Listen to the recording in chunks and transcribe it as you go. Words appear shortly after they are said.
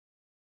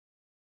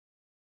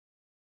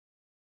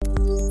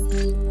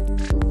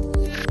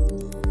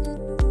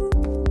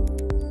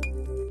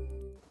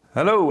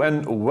Hello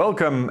and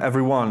welcome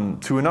everyone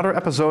to another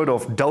episode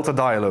of Delta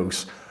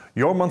Dialogues,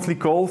 your monthly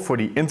call for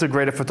the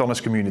integrated photonics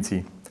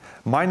community.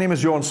 My name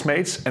is Johan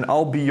Smeets and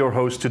I'll be your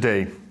host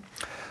today.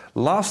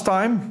 Last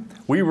time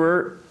we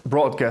were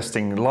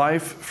broadcasting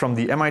live from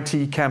the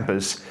MIT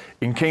campus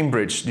in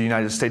Cambridge, the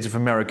United States of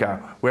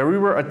America, where we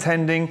were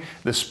attending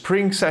the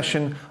spring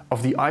session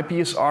of the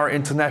IPSR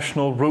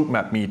International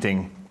Roadmap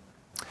meeting.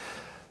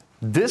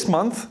 This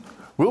month,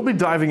 we'll be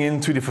diving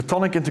into the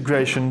Photonic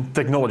Integration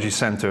Technology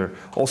Center,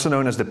 also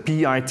known as the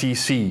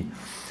PITC,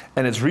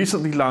 and its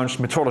recently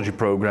launched Metrology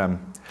program.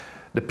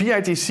 The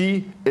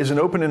PITC is an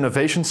open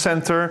innovation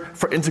center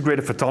for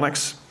integrated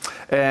photonics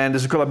and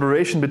is a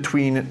collaboration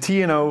between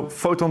TNO,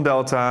 Photon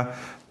Delta,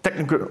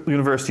 Technical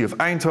University of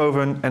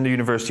Eindhoven and the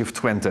University of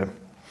Twente.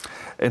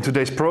 In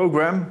today's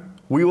program,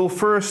 we will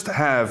first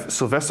have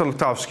Sylwester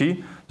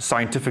Latkowski, the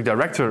scientific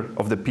director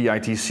of the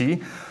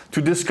PITC,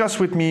 to discuss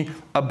with me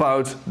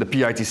about the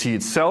PITC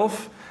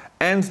itself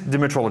and the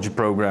metrology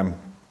program.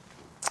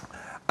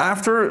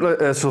 After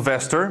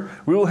Sylwester,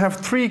 we will have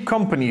 3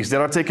 companies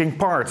that are taking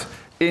part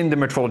in the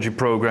metrology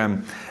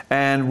program,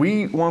 and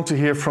we want to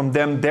hear from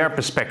them their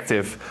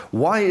perspective.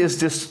 Why is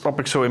this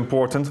topic so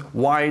important?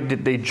 Why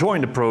did they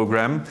join the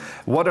program?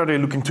 What are they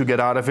looking to get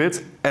out of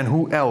it? And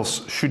who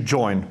else should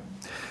join?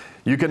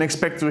 You can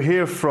expect to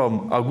hear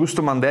from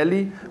Augusto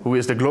Mandelli, who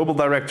is the Global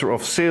Director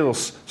of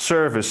Sales,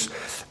 Service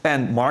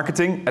and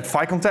Marketing at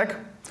ficonTEC.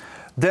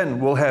 Then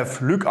we'll have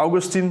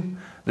Augustin,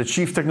 the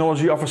Chief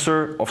Technology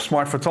Officer of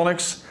Smart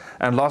Photonics.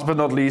 And last but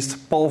not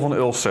least, Paul van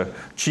Ulsen,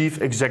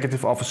 Chief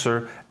Executive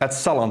Officer at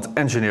Salland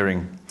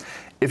Engineering.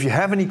 If you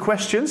have any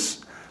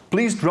questions,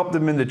 please drop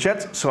them in the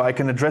chat so I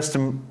can address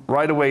them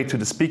right away to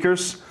the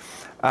speakers.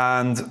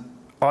 And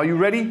are you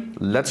ready?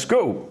 Let's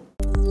go!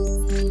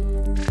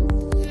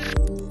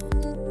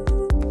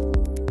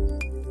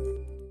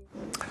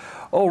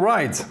 All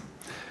right.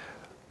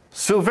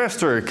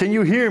 Sylwester, can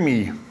you hear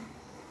me?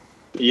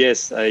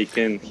 Yes, I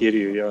can hear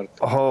you, Jan.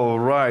 All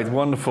right,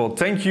 wonderful.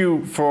 Thank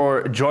you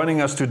for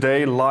joining us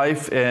today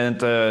live at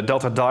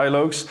Delta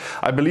Dialogues.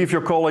 I believe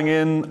you're calling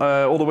in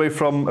all the way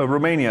from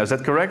Romania, is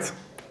that correct?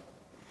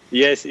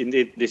 Yes,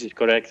 indeed, this is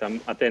correct.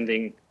 I'm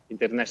attending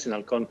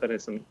International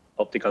Conference on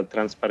Optical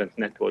Transparent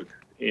Network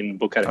in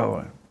Bucharest.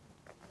 Oh,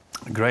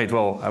 great.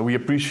 Well, we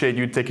appreciate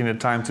you taking the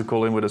time to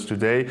call in with us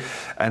today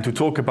and to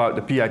talk about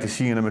the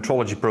PITC and the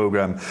metrology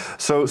program.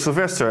 So,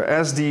 Sylwester,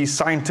 as the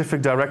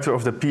scientific director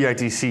of the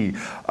PITC,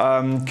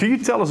 can you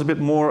tell us a bit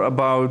more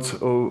about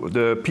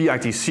the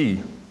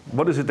PITC?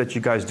 What is it that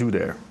you guys do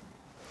there?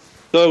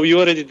 So, you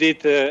already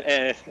did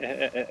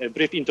a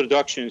brief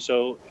introduction.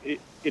 So,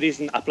 it is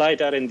an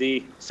applied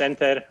R&D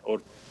center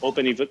or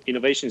open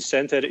innovation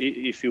center,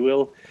 if you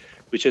will,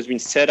 which has been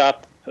set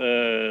up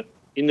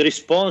in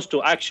response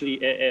to actually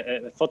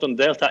a photon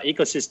delta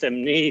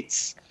ecosystem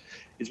needs.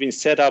 It's been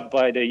set up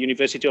by the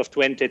University of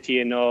Twente,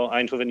 TNO,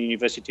 Eindhoven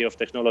University of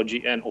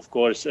Technology, and of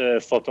course,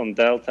 Photon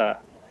Delta.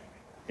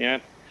 Yeah.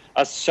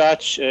 As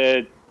such,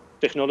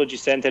 technology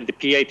center, the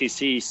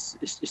PITC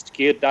is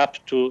geared up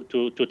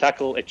to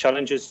tackle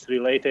challenges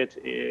related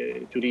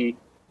to the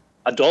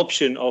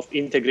adoption of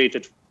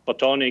integrated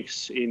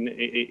photonics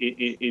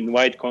in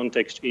wide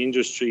context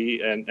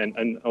industry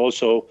and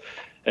also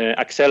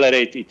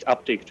accelerate its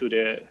uptake to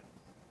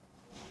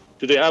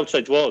the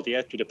outside world,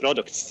 to the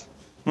products.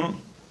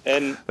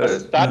 And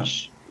as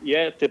such,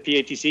 the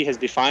PITC has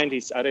defined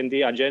its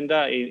R&D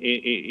agenda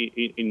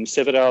in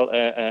several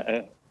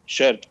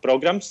shared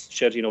programs,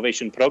 shared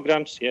innovation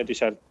programs.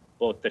 These are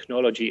both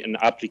technology and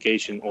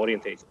application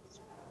oriented.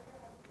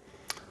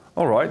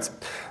 All right,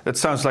 that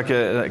sounds like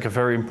a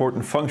very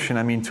important function.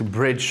 I mean, to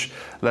bridge,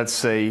 let's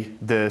say,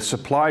 the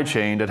supply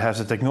chain that has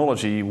the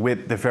technology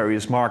with the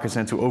various markets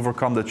and to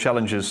overcome the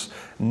challenges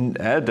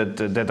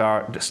that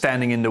are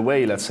standing in the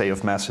way, let's say,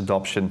 of mass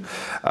adoption.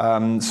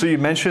 So you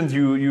mentioned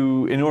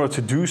you, in order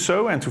to do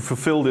so and to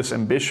fulfill this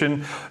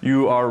ambition,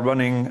 you are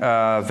running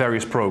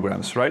various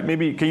programs, right?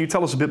 Maybe can you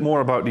tell us a bit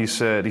more about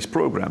these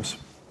programs?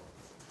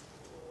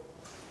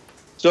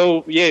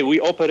 So, we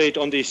operate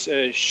on these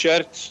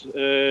shared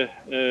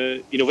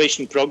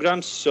innovation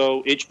programs.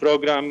 So each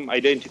program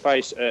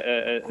identifies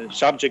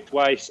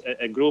subject-wise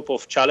a group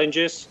of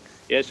challenges.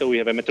 So we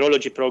have a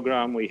metrology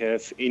program, we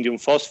have indium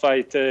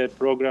phosphide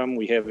program,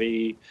 we have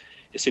a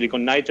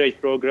silicon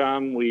nitride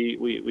program,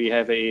 we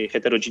have a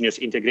heterogeneous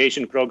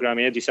integration program.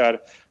 These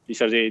are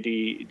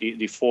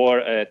the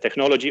 4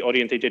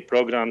 technology-oriented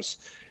programs,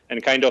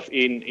 and kind of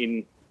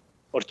in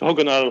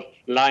orthogonal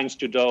lines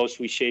to those,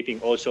 we're shaping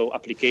also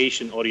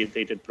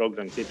application-oriented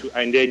programs to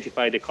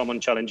identify the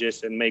common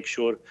challenges and make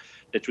sure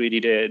that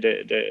really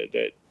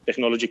the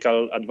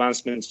technological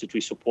advancements that we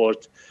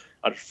support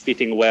are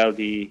fitting well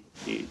the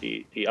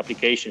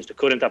applications, the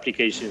current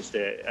applications,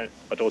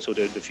 but also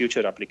the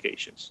future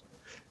applications.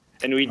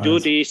 And we do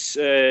this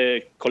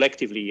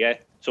collectively,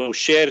 So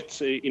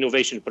shared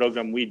innovation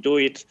program, we do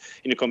it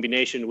in a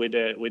combination with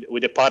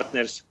the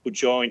partners who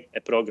join a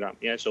program.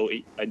 So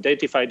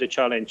identify the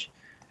challenge,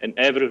 and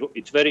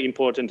it's very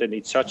important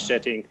in such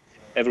setting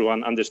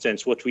everyone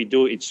understands what we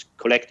do, it's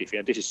collective.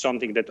 Yeah? This is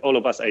something that all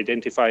of us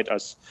identified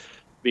as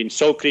being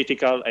so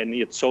critical and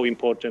yet so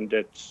important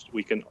that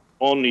we can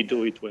only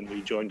do it when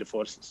we join the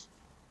forces.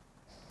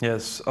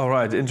 Yes, all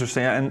right,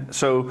 interesting. And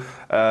so,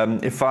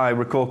 if I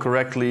recall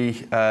correctly,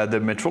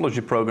 the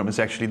metrology program is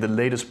actually the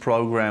latest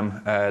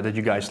program that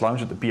you guys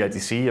launched at the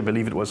PITC. I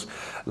believe it was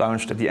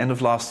launched at the end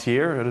of last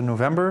year, in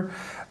November.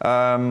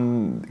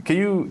 Can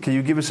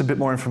you give us a bit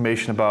more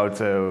information about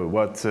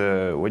what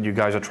you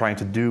guys are trying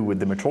to do with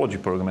the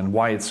metrology program and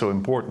why it's so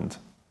important?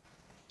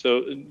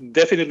 So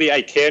definitely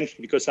I can,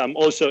 because I'm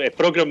also a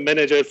program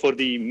manager for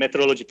the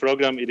metrology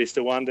program. It is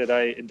the one that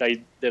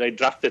I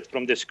drafted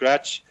from the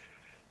scratch.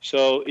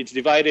 So it's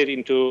divided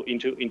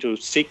into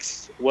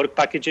 6 work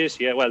packages.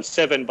 Yeah, well,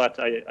 7, but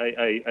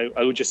I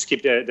would just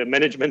skip the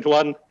management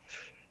one.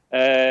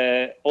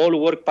 All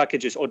work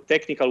packages or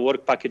technical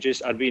work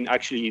packages are being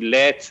actually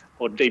led,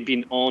 or they've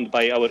been owned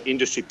by our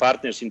industry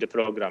partners in the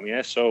program.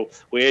 Yeah, so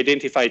we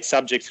identified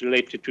subjects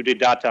related to the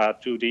data,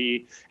 to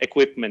the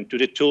equipment, to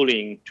the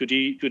tooling, to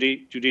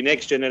the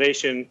next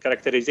generation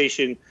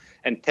characterization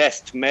and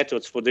test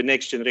methods for the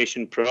next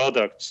generation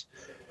products,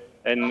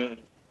 and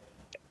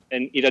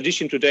in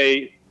addition to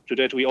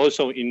that, we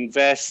also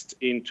invest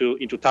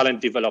into talent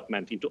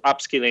development, into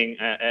upskilling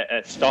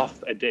staff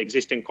at the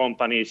existing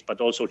companies, but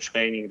also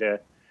training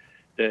the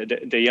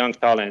young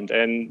talent.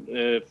 And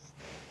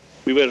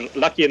we were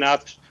lucky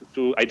enough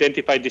to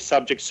identify this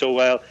subject so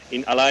well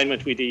in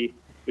alignment with,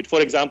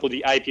 for example,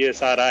 the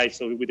IPSRI,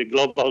 so with the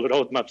global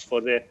roadmaps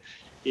for the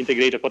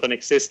integrated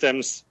photonic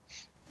systems,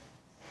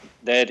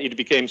 that it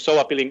became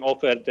so appealing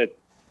offer that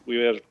we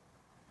were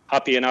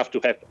happy enough to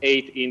have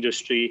 8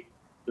 industry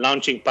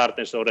launching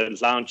partners or a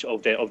launch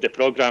of the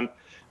program.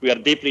 We are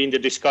deeply in the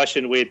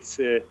discussion with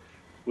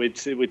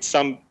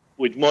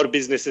more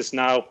businesses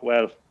now.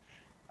 Well,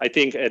 I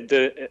think at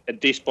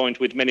this point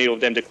with many of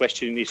them the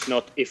question is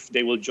not if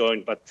they will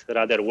join, but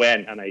rather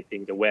when. And I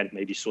think the when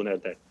maybe sooner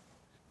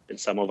than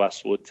some of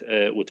us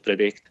would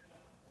predict.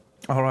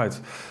 All right.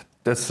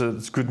 That's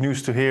it's good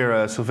news to hear,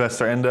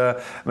 Sylwester. And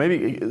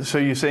maybe, so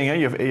you're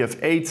saying you have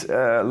 8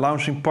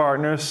 launching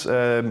partners.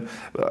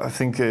 I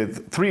think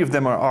 3 of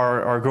them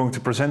are going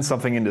to present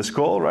something in this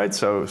call, right?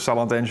 So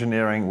Salland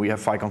Engineering, we have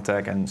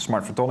ficonTEC and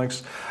Smart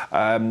Photonics.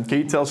 Can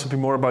you tell us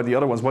something more about the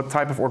other ones? What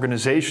type of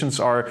organizations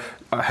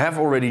have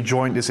already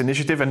joined this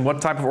initiative, and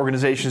what type of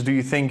organizations do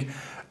you think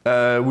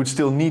would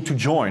still need to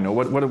join, or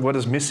what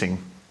is missing?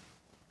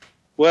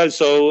 Well,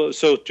 so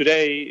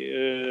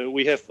today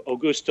we have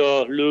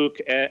Augusto, Luke,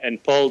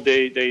 and Paul.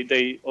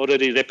 They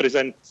already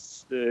represent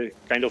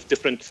kind of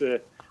different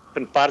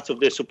parts of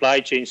the supply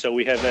chain. So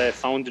we have a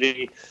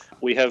foundry,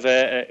 we have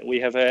a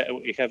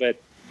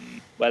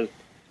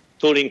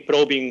tooling,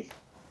 probing,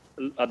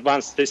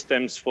 advanced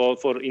systems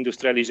for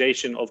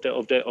industrialization of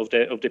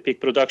the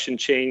peak production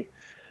chain,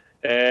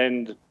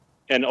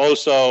 and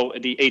also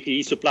the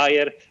ATE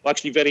supplier.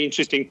 Actually, very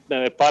interesting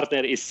partner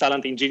is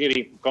Salland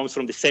Engineering, comes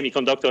from the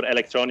semiconductor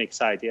electronic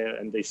side, yeah,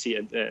 and they see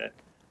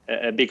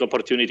a big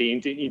opportunity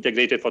in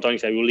integrated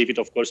photonics. I will leave it,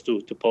 of course,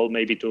 to Paul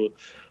maybe to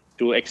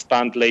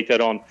expand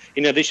later on.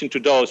 In addition to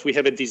those, we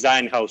have a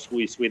design house who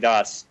is with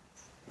us.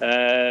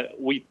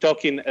 We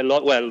talking a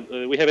lot. Well,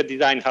 we have a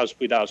design house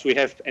with us. We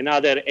have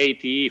another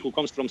ATE who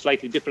comes from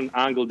slightly different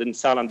angle than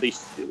Salland.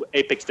 These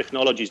Apex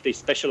Technologies, they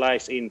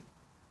specialize in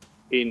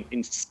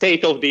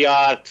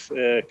state-of-the-art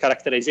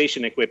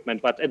characterization equipment,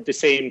 but at the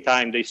same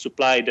time they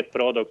supply the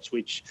products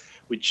which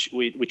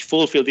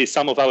fulfill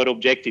some of our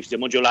objectives: the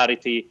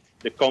modularity,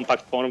 the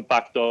compact form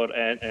factor,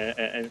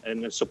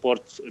 and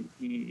support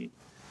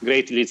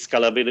greatly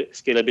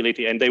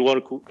scalability. And they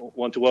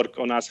want to work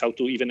on us how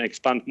to even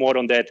expand more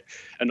on that,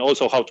 and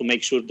also how to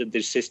make sure that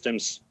the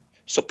systems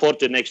support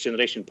the next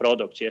generation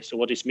products. Yeah. So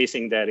what is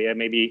missing there? Yeah,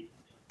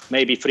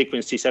 maybe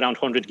frequencies around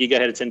 100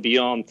 gigahertz and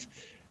beyond.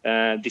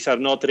 These are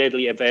not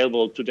readily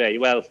available today.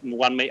 Well,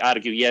 one may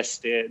argue, yes,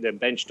 the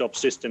benchtop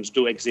systems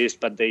do exist,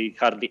 but they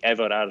hardly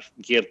ever are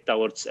geared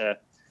towards a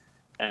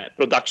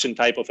production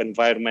type of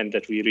environment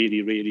that we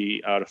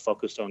really are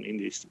focused on in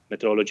this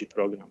metrology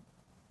program.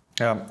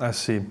 Yeah, I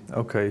see.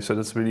 Okay, so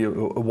that's really a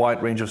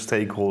wide range of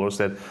stakeholders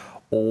that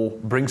all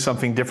bring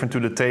something different to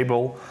the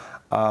table.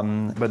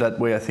 But that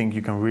way, I think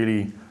you can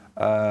really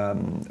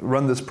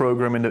run this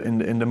program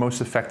in the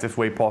most effective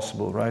way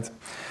possible, right?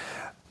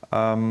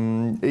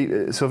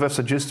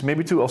 Sylwester, just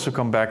maybe to also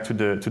come back to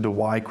the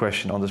why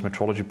question on this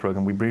metrology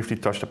program. We briefly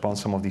touched upon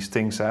some of these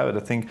things, but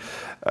I think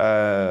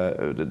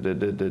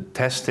the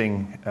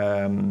testing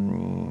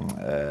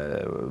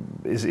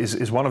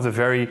is one of the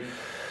very,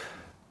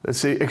 let's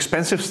say,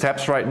 expensive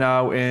steps right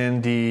now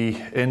in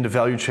the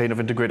value chain of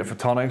integrated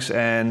photonics.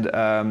 And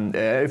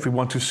if we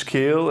want to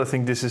scale, I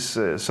think this is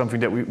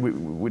something that we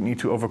would need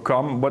to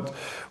overcome.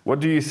 What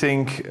do you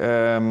think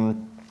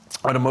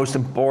are the most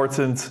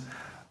important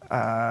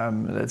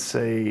let's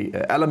say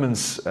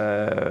elements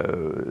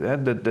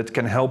that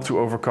can help to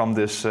overcome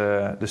this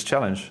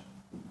challenge?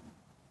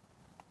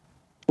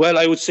 Well,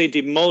 I would say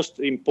the most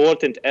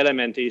important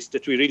element is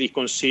that we really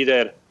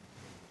consider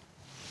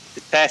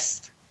the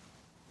test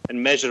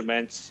and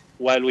measurements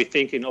while we're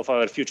thinking of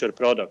our future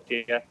product.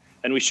 Yeah?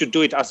 And we should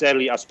do it as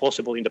early as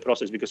possible in the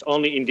process, because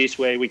only in this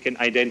way we can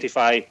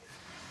identify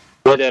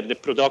whether the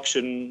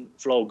production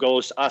flow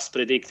goes as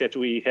predicted.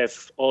 We have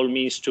all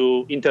means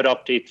to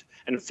interrupt it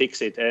and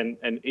fix it.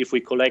 And if we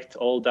collect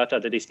all data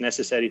that is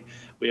necessary,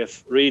 we have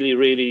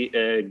really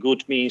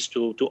good means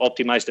to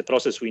optimize the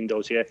process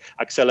windows here,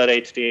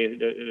 accelerate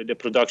the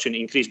production,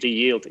 increase the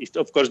yield. It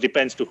of course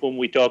depends to whom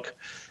we talk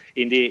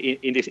in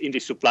the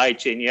supply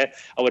chain. Yeah,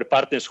 our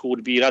partners who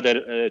would be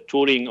rather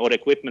tooling or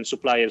equipment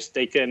suppliers,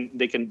 they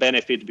can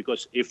benefit,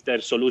 because if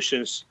their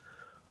solutions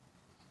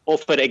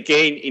offer a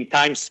gain in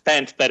time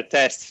spent per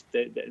test,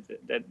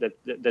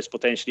 that's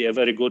potentially a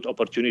very good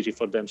opportunity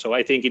for them. So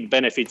I think it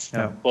benefits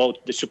both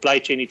the supply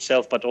chain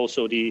itself, but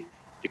also the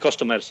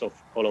customers of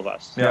all of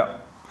us. Yeah.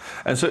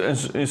 And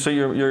so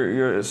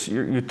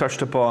you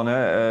touched upon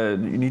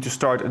you need to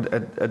start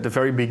at the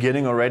very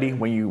beginning already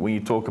when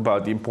you talk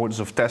about the importance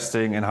of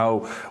testing and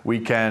how we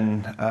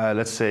can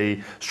let's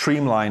say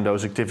streamline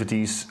those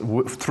activities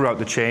throughout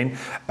the chain.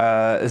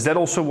 Is that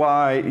also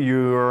why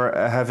you're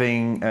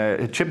having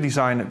a chip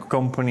design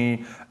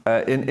company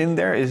in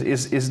there?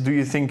 Do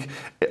you think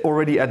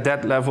already at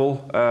that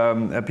level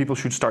people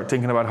should start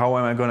thinking about how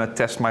am I going to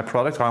test my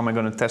product? How am I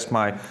going to test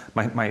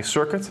my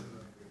circuit?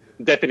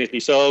 Definitely.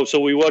 So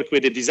we work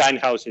with the design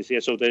houses here.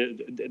 So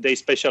they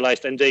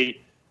specialized, and they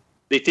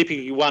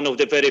typically one of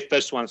the very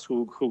first ones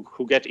who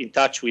get in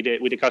touch with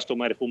the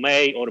customer who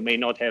may or may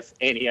not have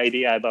any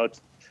idea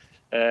about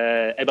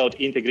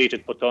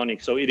integrated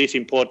photonics. So it is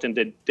important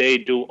that they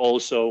do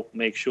also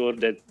make sure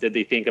that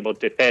they think about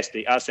the test,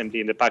 the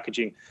assembly, and the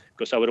packaging,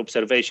 because our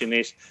observation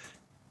is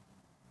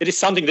it is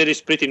something that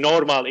is pretty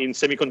normal in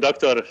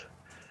semiconductor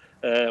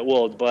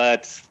world,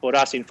 but for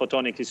us in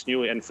photonics it's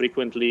new, and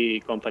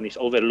frequently companies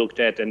overlook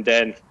that, and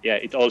then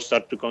it all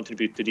starts to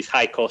contribute to this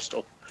high cost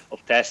of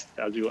test,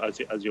 as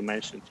you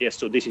mentioned. Yes,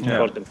 so this is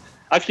important.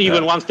 Actually,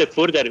 even one step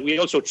further, we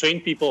also train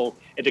people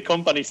at the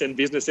companies and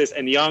businesses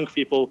and young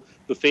people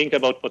to think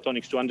about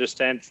photonics, to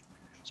understand.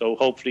 So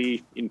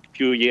hopefully in a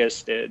few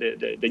years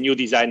the new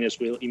designers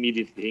will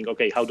immediately think,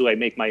 okay, how do I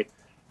make my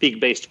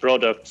PIC-based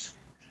product?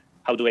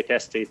 How do I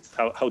test it?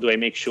 How do I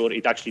make sure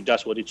it actually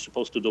does what it's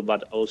supposed to do,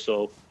 but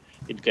also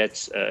it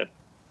gets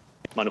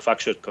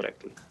manufactured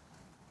correctly?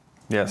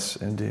 Yes,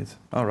 indeed.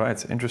 All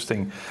right,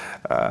 interesting.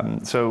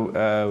 So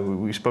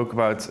we spoke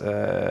about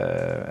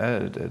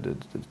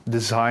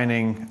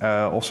designing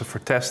also for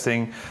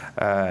testing,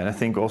 and I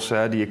think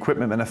also the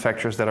equipment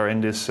manufacturers that are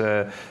in this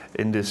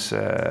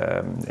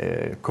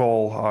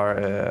call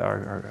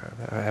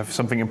have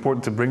something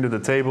important to bring to the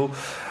table.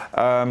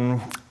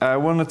 I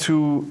wanted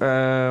to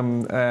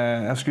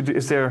ask you: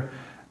 is there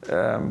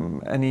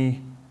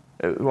any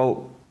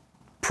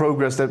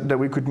progress that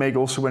we could make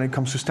also when it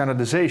comes to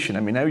standardization? I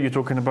mean, now you're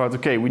talking about,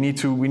 okay, we need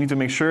to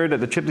make sure that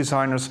the chip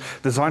designers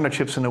design their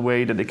chips in a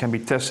way that they can be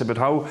tested. But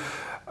how?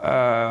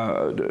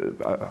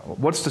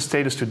 What's the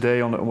status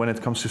today when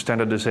it comes to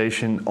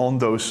standardization on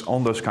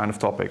those kind of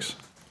topics?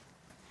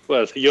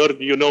 Well,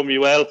 you know me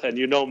well, and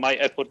you know my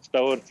efforts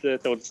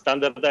towards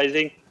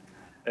standardizing.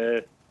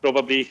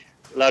 Probably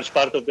large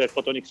part of the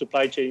photonic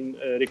supply chain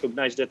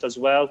recognize that as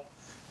well.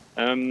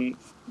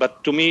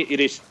 But to me, it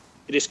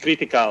is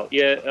critical.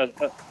 Yeah,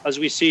 as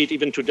we see it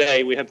even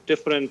today, we have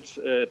different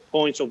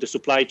points of the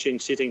supply chain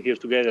sitting here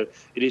together.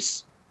 It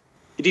is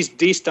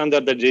this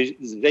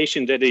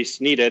standardization that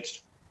is needed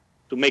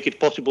to make it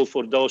possible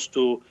for those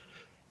to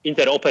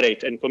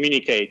interoperate and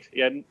communicate.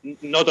 Yeah,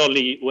 not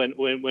only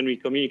when we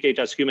communicate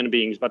as human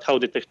beings, but how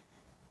the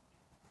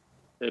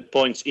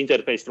points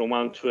interface from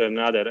one to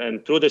another.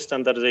 And through the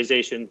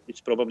standardization,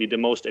 it's probably the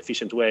most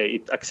efficient way.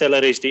 It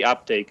accelerates the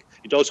uptake.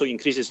 It also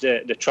increases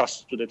the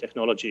trust to the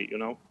technology, you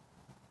know.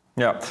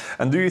 Yeah.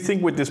 And do you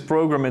think with this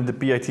program in the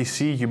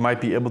PITC, you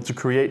might be able to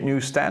create new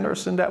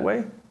standards in that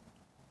way?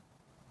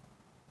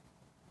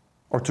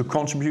 Or to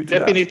contribute to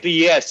Definitely,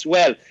 yes.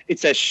 Well,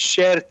 it's a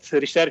shared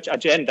research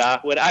agenda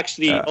where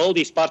actually all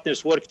these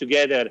partners work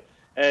together.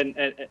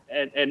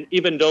 And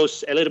even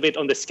those a little bit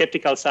on the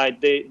skeptical side,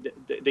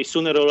 they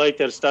sooner or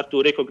later start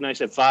to recognize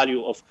the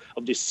value of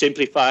this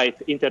simplified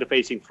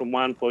interfacing from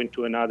one point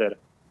to another.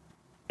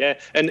 Yeah,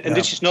 and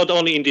this is not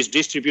only in these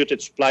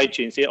distributed supply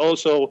chains. They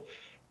also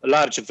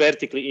large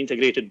vertically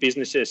integrated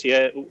businesses,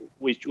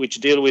 which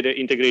deal with the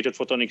integrated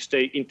photonics.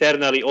 They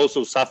internally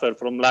also suffer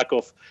from lack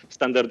of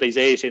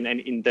standardization and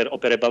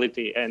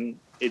interoperability, and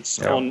it's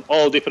on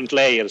all different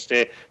layers: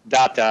 the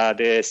data,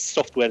 the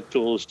software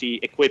tools, the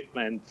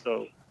equipment.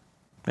 So.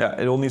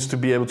 Yeah, it all needs to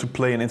be able to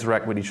play and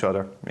interact with each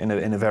other in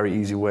a very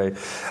easy way.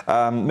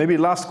 Maybe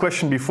last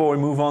question before we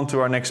move on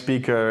to our next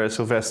speaker,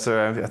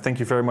 Sylwester. Thank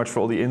you very much for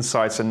all the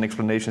insights and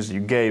explanations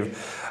you gave.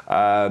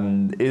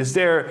 Is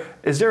there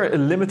a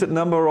limited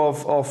number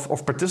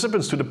of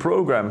participants to the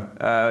program?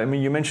 I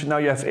mean, you mentioned now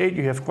you have 8.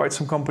 You have quite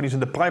some companies in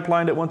the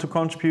pipeline that want to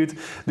contribute.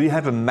 Do you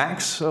have a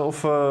max of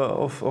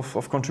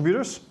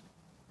contributors?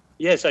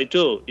 Yes, I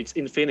do. It's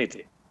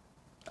infinity.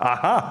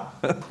 Aha!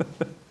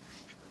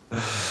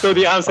 So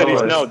the answer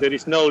is no. There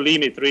is no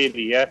limit,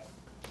 really. Yeah.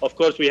 of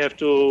course, we have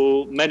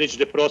to manage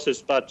the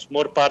process, but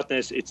more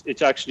partners,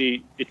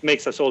 it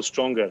makes us all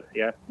stronger.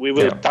 Yeah, we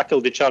will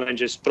tackle the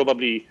challenges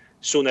probably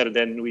sooner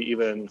than we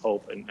even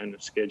hope and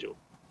schedule.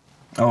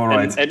 All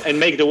right. And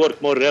make the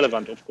work more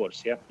relevant, of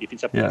course. Yeah, if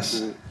it's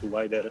applicable to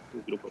wider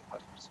group of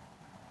partners.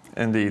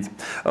 Indeed.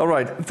 All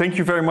right. Thank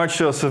you very much,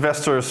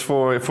 Sylwester,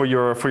 for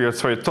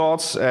your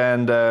thoughts,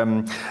 and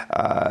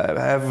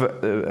have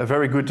a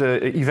very good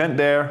event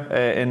there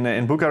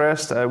in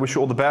Bucharest. I wish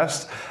you all the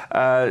best.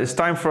 It's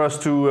time for us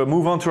to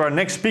move on to our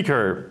next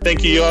speaker.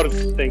 Thank you,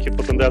 Jorn. Thank you,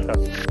 Photon Delta.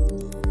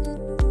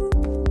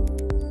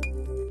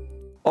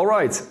 All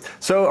right,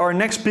 so our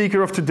next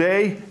speaker of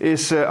today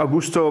is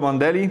Augusto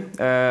Mandelli.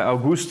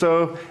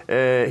 Augusto,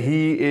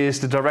 he is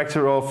the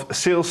Director of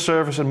Sales,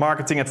 Service and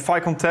Marketing at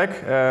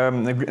ficonTEC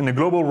in a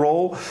global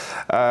role.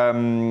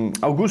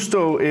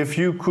 Augusto, if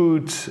you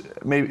could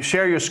maybe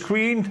share your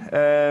screen,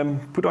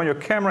 put on your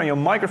camera and your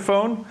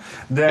microphone,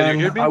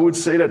 then I would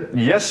say that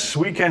yes,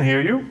 we can hear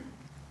you.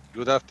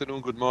 Good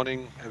afternoon, good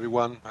morning,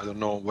 everyone. I don't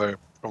know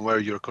from where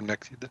you're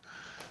connected.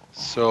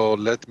 So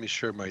let me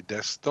share my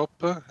desktop.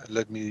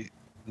 Let me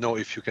know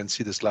if you can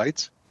see the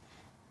slides.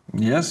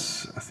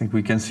 Yes, I think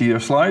we can see your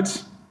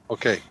slides.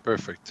 Okay,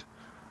 perfect.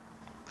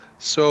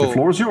 So the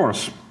floor is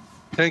yours.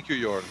 Thank you,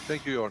 Jorn.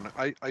 Thank you, Jorn.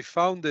 I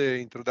found the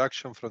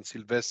introduction from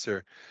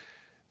Sylwester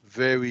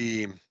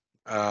very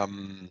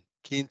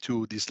keen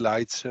to these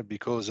slides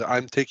because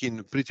I'm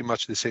taking pretty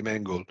much the same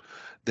angle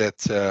that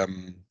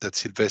that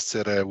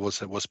Sylwester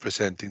was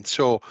presenting.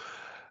 So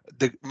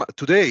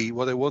today,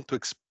 what I want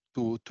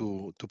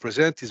to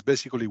present is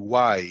basically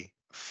why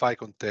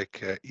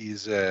ficonTEC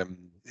is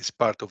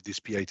part of this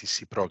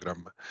PITC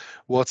program.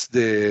 What's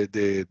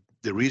the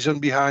reason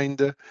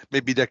behind?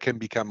 Maybe that can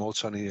become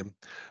also a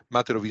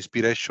matter of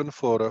inspiration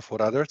for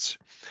others.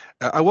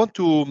 I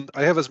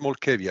have a small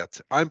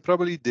caveat. I'm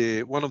probably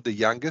one of the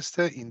youngest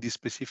in this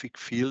specific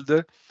field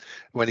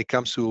when it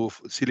comes to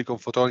silicon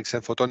photonics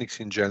and photonics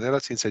in general,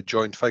 since I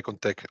joined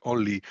ficonTEC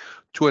only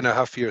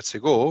 2.5 years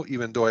ago,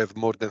 even though I have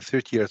more than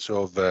 30 years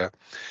of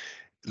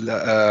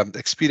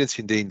experience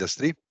in the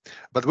industry.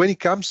 But when it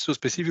comes to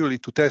specifically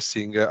to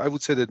testing, I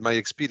would say that my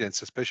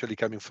experience, especially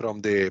coming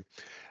from the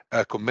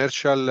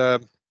commercial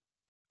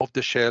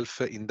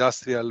off-the-shelf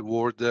industrial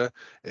world,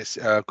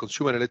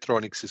 consumer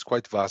electronics, is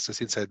quite vast,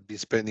 since I've been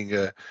spending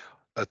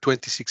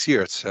 26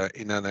 years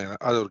in another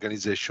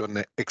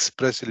organization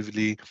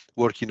expressively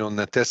working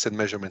on test and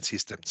measurement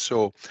systems.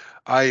 So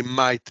I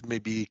might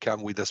maybe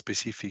come with a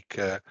specific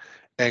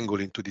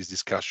angle into this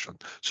discussion.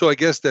 So I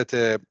guess that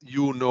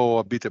you know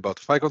a bit about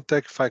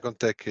ficonTEC.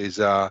 ficonTEC is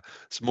a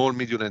small,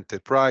 medium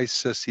enterprise,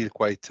 still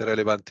quite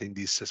relevant in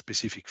this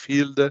specific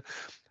field.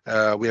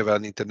 We have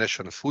an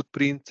international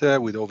footprint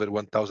with over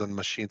 1,000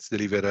 machines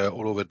delivered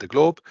all over the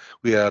globe.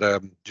 We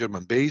are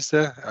German-based.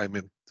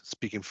 I'm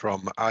speaking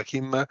from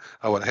Aachen,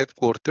 our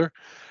headquarters.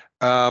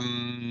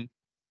 Our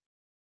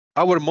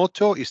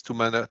motto is to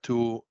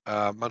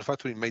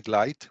manufacturing made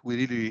light. We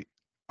really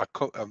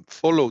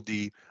follow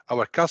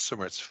our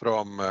customers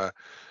from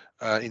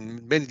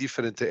in many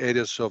different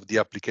areas of the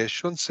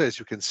applications. As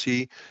you can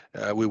see,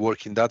 we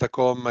work in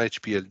datacom,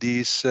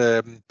 HPLDs,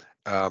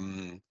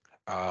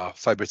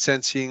 fiber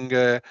sensing,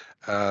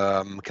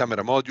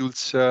 camera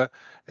modules,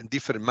 and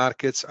different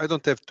markets. I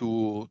don't have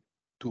to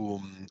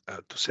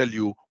tell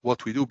you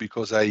what we do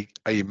because I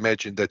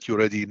imagine that you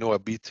already know a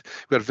bit.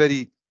 We are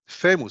very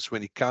famous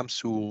when it comes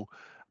to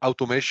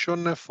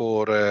automation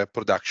for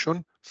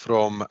production,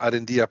 from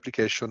R&D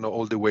application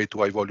all the way to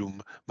high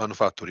volume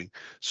manufacturing.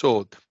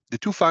 So the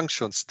two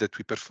functions that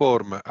we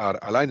perform are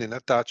align and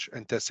attach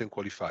and test and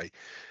qualify.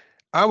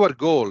 Our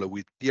goal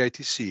with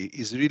PITC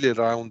is really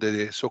around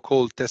the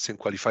so-called test and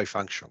qualify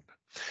function,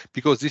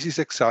 because this is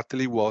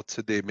exactly what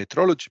the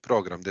metrology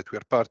program that we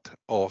are part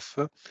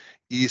of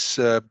is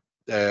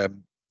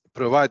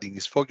providing,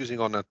 is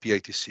focusing on at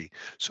PITC.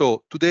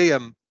 So today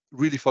I'm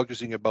really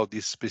focusing about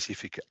this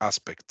specific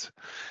aspect.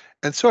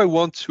 And so I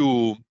want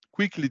to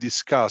quickly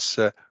discuss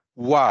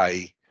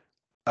why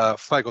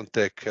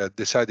ficonTEC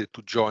decided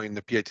to join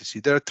the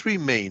PITC. There are three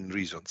main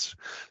reasons.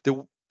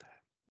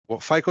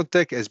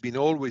 ficonTEC has been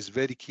always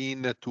very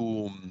keen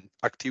to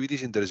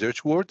activities in the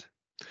research world.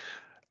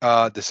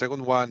 The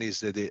second one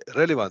is the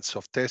relevance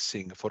of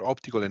testing for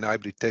optical and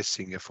hybrid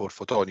testing for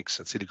photonics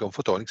and silicon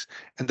photonics.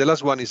 And the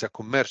last one is a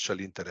commercial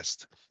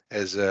interest,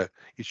 as it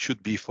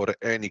should be for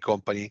any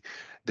company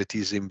that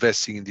is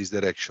investing in this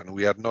direction.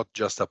 We are not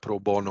just a pro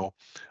bono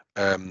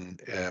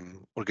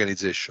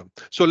organization.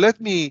 So let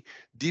me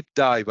deep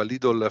dive a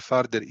little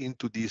further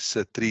into these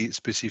three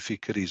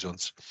specific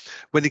reasons.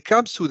 When it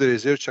comes to the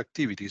research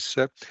activities,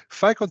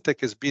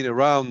 ficonTEC has been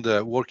around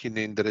working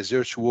in the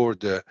research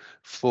world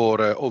for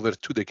over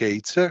 2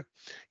 decades.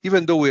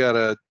 Even though we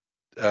are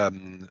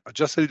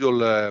just a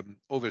little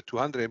over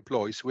 200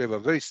 employees, we have a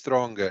very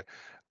strong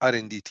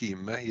R&D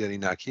team here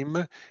in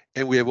Achim,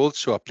 and we have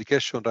also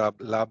application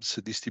labs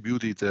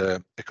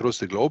distributed across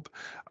the globe.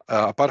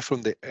 Apart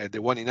from the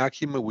one in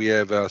Achim, we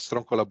have a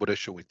strong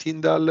collaboration with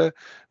Tyndall.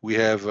 We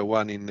have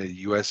one in the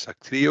US at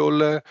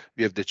Creole.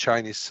 We have the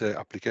Chinese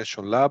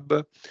application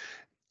lab.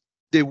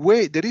 The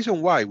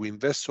reason why we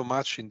invest so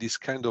much in this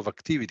kind of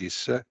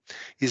activities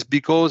is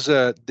because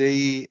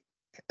they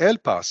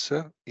help us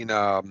in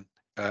a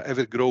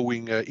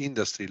ever-growing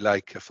industry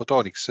like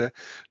photonics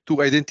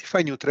to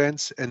identify new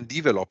trends and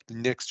develop the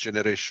next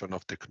generation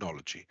of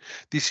technology.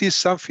 This is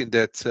something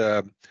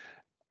that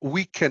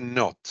we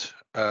cannot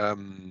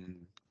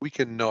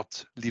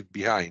leave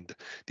behind.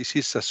 This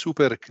is a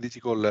super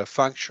critical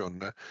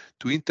function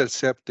to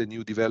intercept the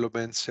new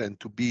developments and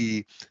to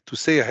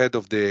stay ahead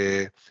of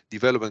the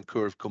development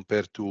curve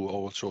compared to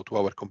also to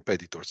our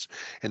competitors.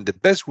 And the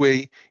best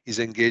way is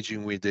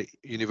engaging with the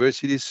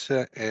universities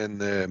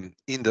and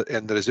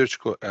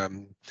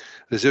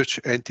research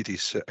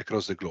entities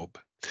across the globe.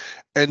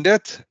 And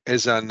that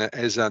as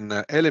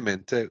an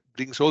element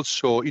brings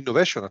also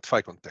innovation at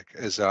ficonTEC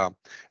as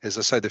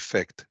a side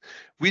effect.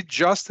 We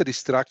just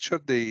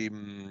restructured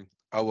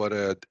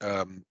our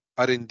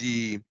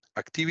R&D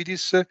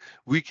activities.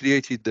 We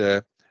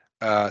created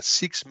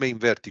 6 main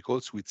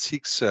verticals with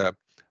 6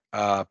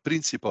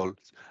 principals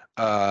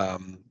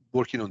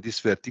working on these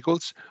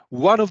verticals.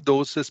 One of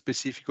those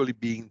specifically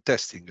being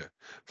testing.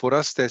 For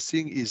us,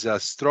 testing is a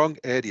strong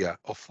area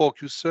of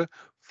focus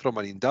from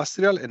an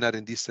industrial and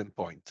R&D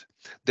standpoint.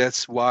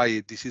 That's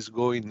why this is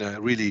going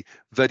really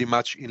very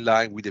much in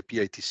line with the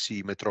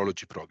PITC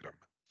metrology program.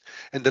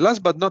 And the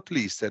last but not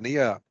least, and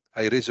here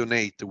I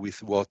resonate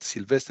with what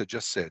Sylwester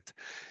just said,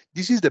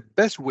 this is the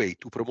best way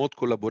to promote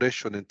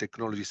collaboration and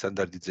technology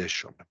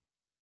standardization.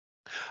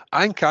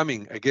 I'm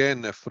coming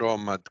again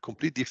from a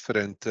completely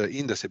different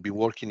industry. I've been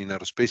working in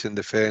aerospace and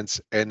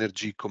defense,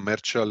 energy,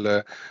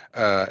 commercial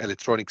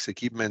electronics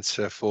equipments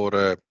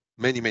for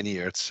many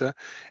years,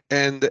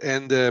 and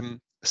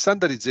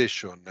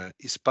standardization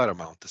is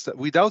paramount.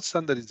 Without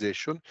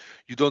standardization,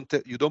 you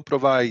don't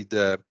provide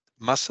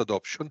mass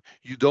adoption,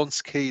 you don't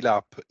scale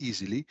up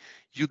easily,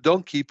 you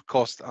don't keep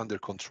cost under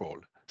control.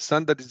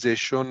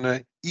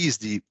 Standardization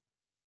is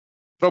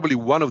probably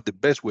one of the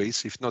best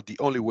ways, if not the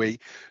only way,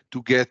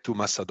 to get to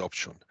mass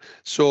adoption.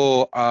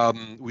 So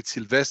with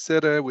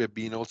Sylwester, we have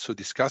been also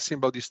discussing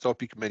about this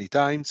topic many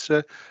times.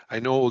 I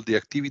know all the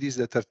activities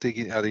that are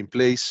in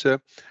place.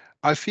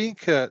 I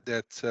think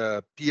that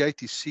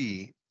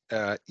PITC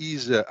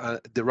is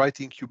the right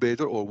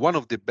incubator, or one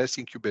of the best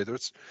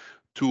incubators,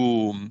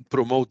 to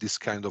promote this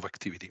kind of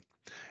activity.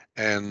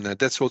 And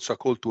that's also a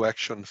call to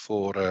action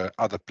for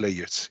other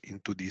players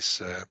into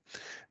this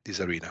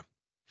arena.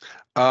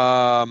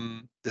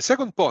 The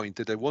second point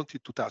that I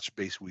wanted to touch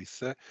base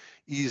with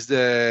is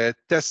that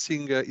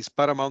testing is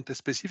paramount, and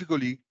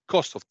specifically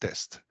cost of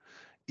test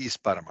is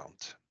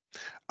paramount.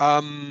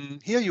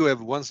 Here you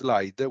have one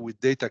slide with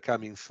data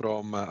coming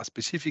from a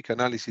specific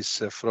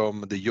analysis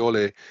from the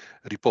Yole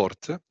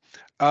report.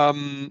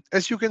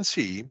 As you can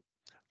see,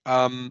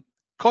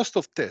 cost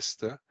of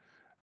test,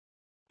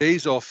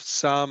 based off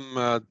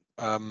some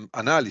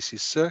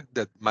analysis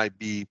that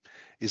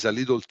is a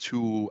little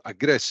too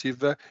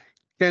aggressive,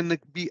 can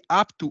be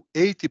up to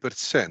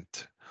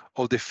 80%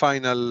 of the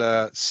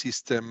final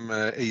system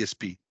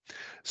ASP.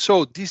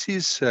 So this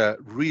is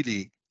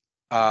really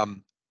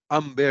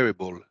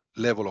unbearable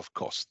level of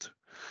cost.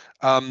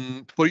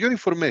 For your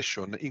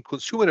information, in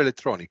consumer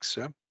electronics,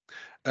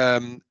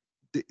 the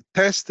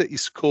test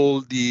is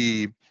called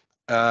the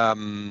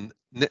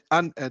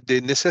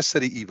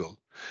necessary evil,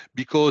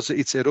 because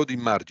it's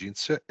eroding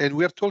margins, and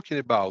we are talking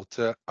about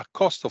a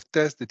cost of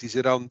test that is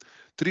around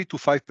 3 to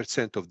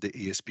 5% of the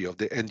ASP of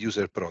the end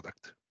user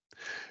product.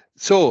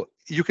 So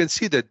you can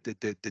see that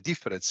the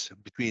difference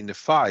between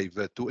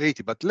 5 to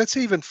 80, but let's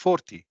say even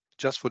 40,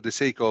 just for the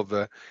sake of,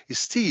 is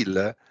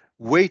still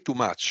way too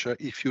much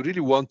if you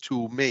really want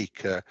to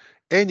make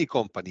any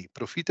company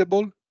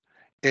profitable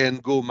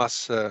and go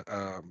mass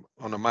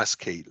on a mass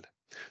scale.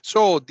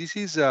 So this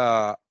is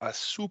a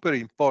super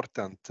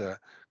important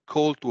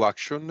call to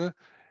action.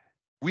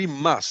 We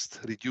must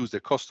reduce the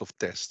cost of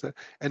test,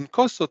 and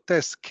cost of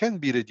test can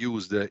be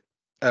reduced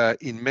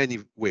in many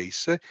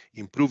ways,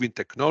 improving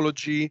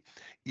technology,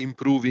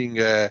 improving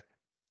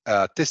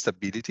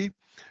testability.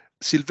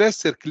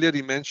 Sylwester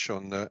clearly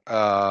mentioned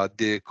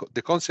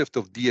the concept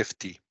of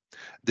DFT,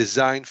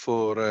 design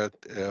for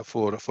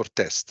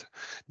test.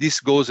 This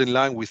goes in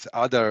line with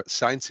other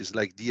sciences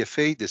like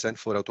DFA, design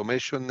for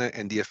automation,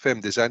 and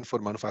DFM, design for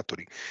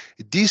manufacturing.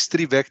 These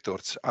 3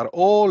 vectors are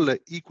all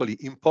equally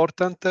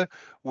important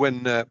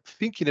when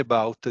thinking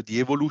about the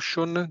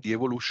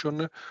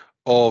evolution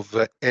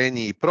of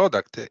any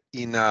product at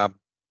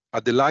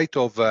the light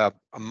of a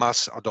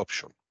mass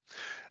adoption.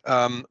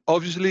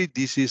 Obviously,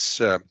 this is,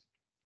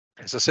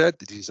 as I said,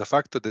 this is a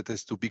factor that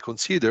has to be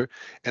considered.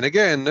 And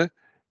again,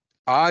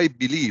 I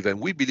believe, and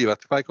we believe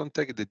at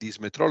ficonTEC, that this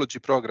metrology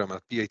program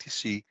at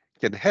PITC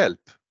can help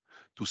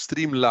to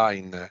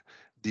streamline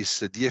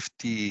this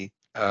DFT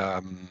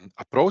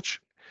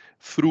approach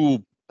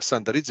through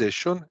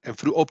standardization and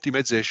through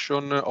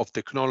optimization of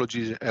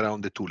technologies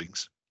around the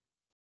toolings.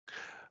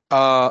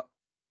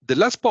 The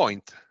last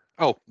point,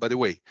 oh, by the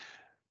way,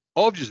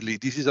 obviously,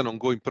 this is an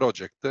ongoing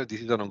project.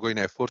 This is an ongoing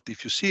effort.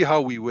 If you see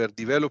how we were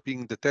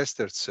developing the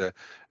testers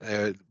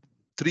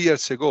 3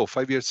 years ago,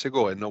 5 years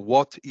ago, and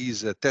what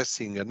is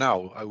testing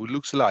now, how it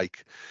looks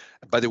like.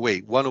 By the way,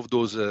 one of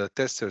those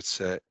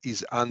testers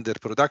is under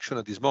production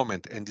at this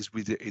moment, and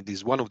it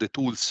is one of the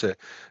tools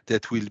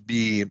that will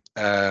be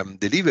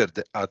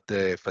delivered at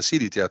the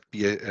facility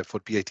for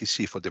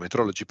PITC, for the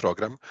metrology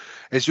program.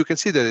 As you can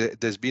see,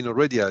 there's been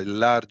already a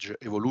large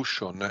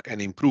evolution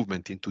and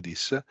improvement into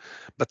this,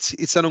 but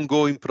it's an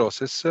ongoing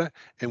process,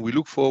 and we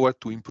look forward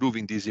to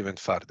improving this even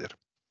further.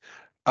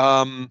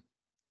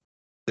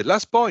 The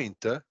last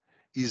point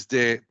is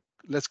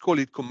let's call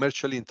it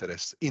commercial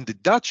interest in the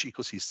Dutch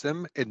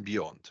ecosystem and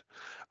beyond.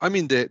 I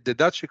mean, the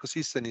Dutch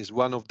ecosystem is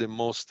one of the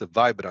most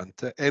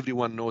vibrant.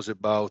 Everyone knows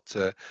about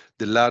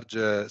the large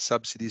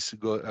subsidies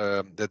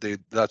that the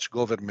Dutch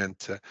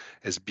government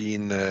has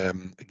been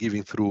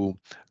giving through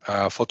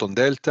Photon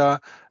Delta.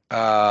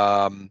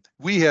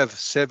 We have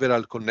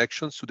several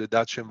connections to the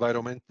Dutch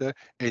environment.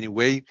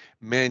 Anyway,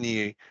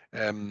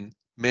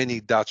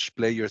 many Dutch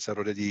players are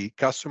already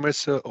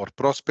customers or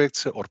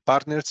prospects or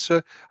partners.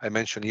 I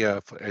mentioned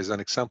here as an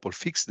example,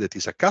 Fix, that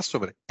is a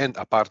customer and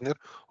a partner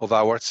of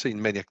ours in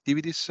many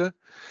activities.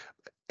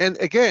 And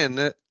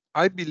again,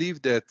 I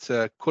believe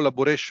that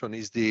collaboration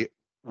is the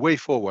way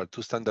forward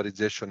to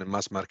standardization and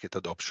mass market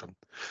adoption.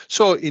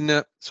 So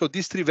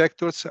these three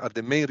vectors are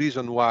the main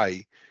reason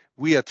why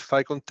we at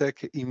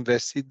ficonTEC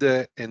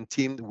invested and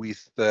teamed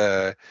with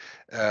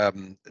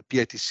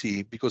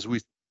PITC, because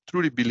we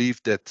truly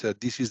believe that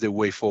this is the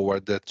way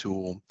forward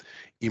to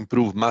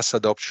improve mass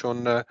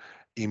adoption,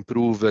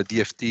 improve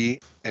DFT,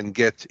 and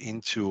get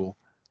into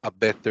a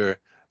better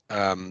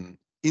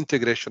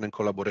integration and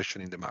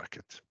collaboration in the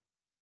market.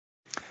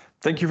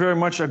 Thank you very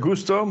much,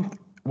 Augusto.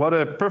 What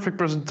a perfect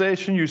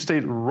presentation. You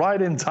stayed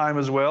right in time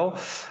as well.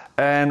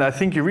 And I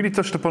think you really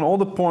touched upon all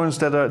the points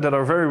that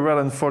are very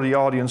relevant for the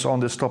audience on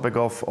this topic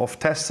of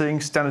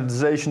testing,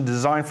 standardization,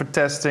 design for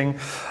testing.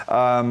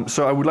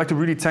 So I would like to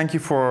really thank you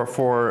for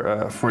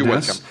You're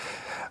this.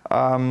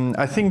 Welcome.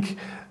 I think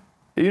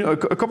a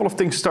couple of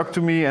things stuck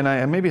to me, and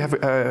I maybe have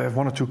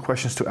 1 or 2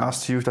 questions to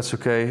ask to you, if that's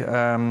okay.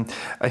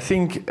 I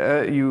think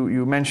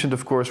you mentioned,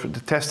 of course,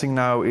 the testing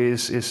now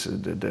is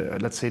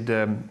let's say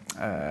the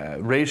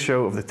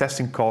ratio of the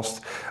testing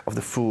cost of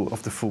the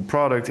full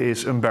product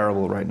is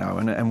unbearable right now,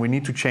 and we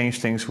need to change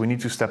things. We need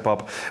to step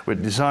up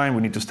with design.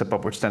 We need to step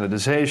up with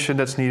standardization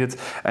that's needed,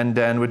 and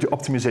then with the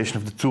optimization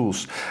of the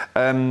tools.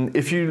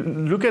 If you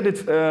look at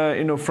it,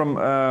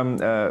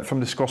 from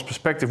this cost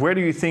perspective, where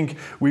do you think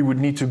we would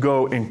need to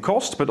go in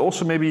cost, but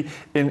also maybe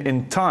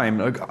in time?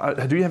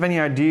 Do you have any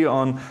idea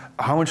on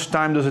how much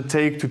time does it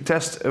take to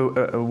test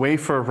a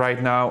wafer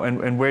right now,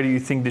 and where do you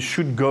think this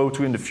should go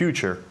to in the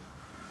future?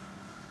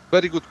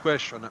 Very good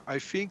question. I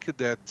think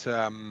that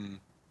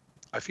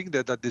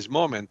at this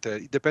moment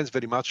it depends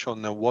very much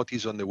on what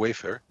is on the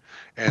wafer,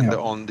 and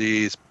on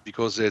this,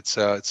 because it's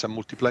a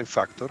multiplying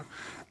factor.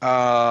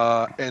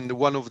 And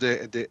one of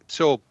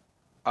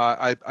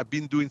I've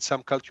been doing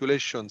some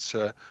calculations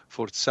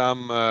for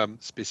some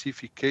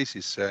specific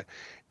cases,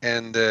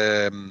 and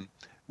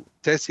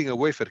testing a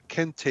wafer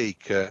can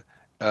take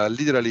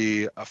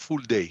literally a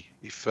full day,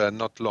 if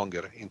not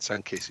longer in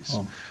some cases,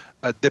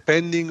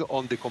 depending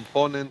on the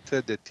component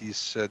that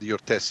is you're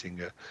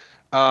testing.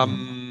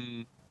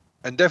 And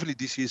definitely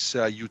this is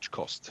a huge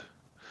cost.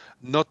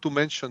 Not to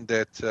mention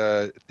that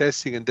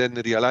testing and then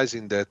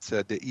realizing that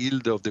the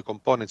yield of the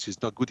components is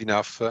not good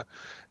enough,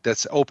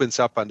 that opens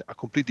up a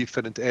completely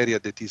different area,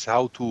 that is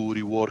how to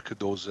rework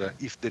those,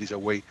 if there is a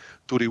way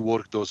to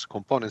rework those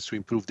components to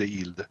improve the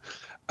yield.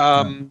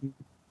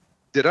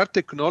 There are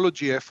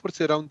technology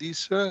efforts around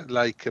this,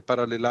 like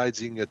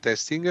parallelizing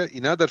testing.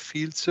 In other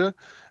fields,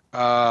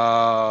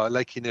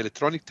 like in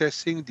electronic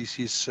testing, this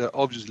is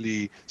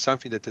obviously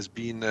something that has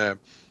been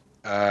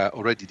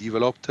already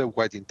developed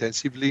quite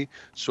intensively.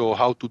 So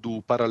how to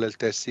do parallel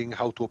testing,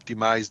 how to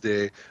optimize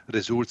the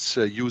results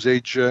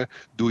usage,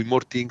 doing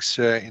more things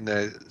in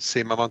the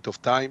same amount of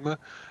time.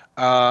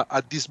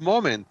 At this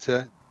moment,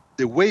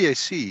 the way I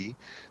see,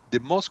 the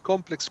most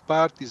complex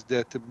part is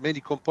that many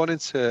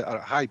components are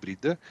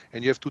hybrid,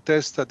 and you have to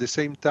test at the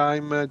same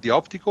time the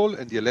optical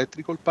and the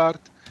electrical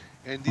part,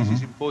 and this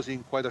is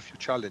imposing quite a few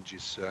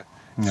challenges.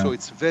 So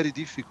it's very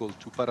difficult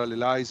to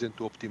parallelize and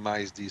to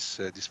optimize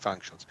these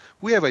functions.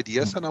 We have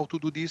ideas on how to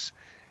do this,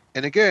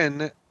 and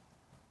again,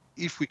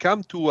 if we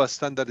come to a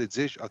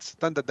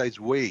standardized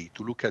way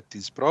to look at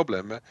this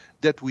problem,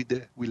 that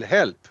will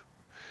help,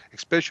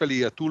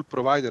 especially a tool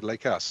provider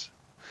like us,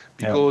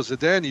 because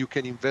then you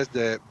can invest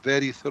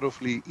very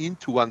thoroughly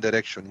into one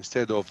direction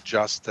instead of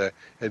just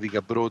having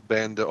a broad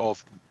band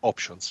of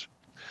options.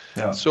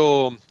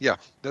 So yeah,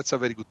 that's a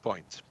very good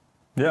point.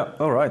 Yeah,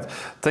 all right.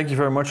 Thank you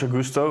very much,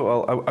 Augusto.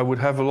 Well, I would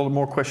have a lot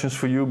more questions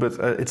for you, but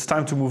it's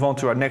time to move on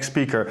to our next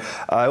speaker.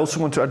 I also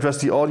want to address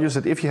the audience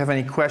that if you have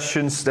any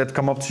questions that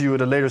come up to you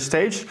at a later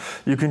stage,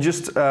 you can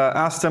just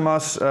ask them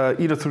us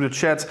either through the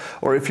chat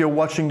or if you're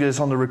watching this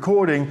on the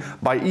recording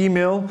by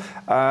email,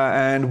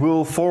 and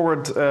we'll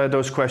forward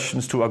those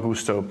questions to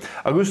Augusto.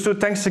 Augusto,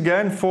 thanks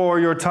again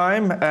for your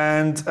time,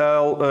 and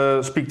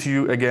I'll speak to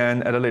you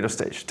again at a later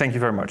stage. Thank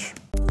you very much.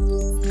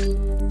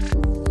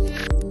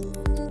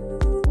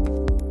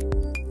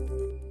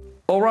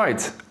 All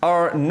right,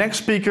 our next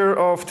speaker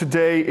of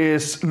today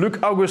is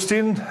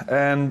Augustin,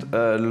 and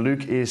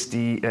Luc is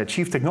the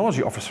Chief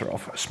Technology Officer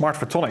of Smart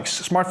Photonics.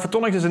 Smart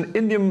Photonics is an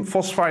indium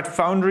phosphide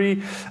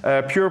foundry,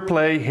 pure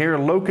play here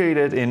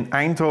located in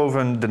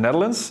Eindhoven, the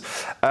Netherlands.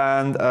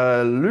 And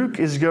Luc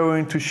is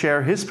going to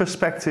share his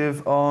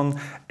perspective on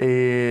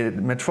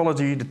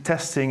metrology, the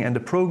testing and the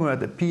program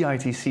at the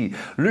PITC.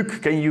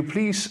 Luc, can you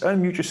please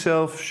unmute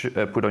yourself,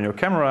 put on your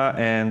camera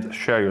and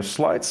share your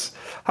slides?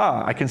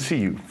 I can see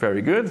you,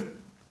 very good.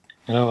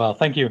 Oh, well,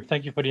 thank you.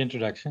 Thank you for the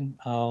introduction.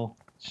 I'll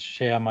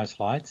share my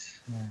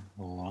slides.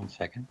 Hold on 1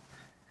 second.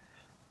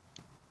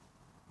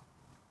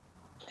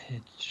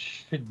 It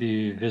should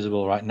be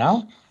visible right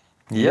now.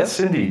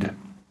 Yes, indeed.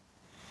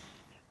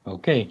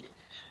 Okay.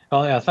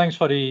 Well, yeah, thanks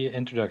for the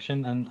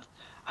introduction. And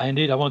I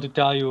want to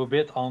tell you a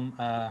bit on,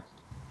 there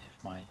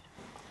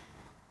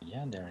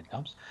it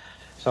comes.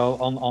 So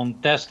on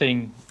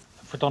testing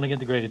photonic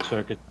integrated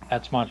circuit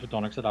at Smart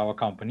Photonics at our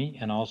company,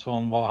 and also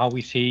on how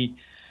we see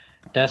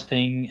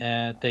testing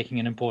taking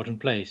an important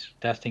place,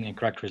 testing and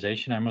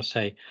characterization. I must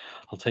say,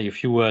 I'll tell you a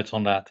few words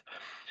on that.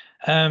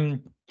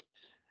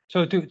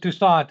 So to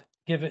start,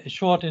 give a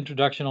short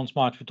introduction on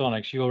Smart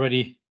Photonics. You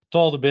already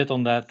told a bit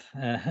on that,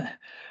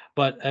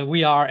 but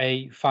we are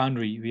a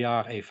foundry. We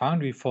are a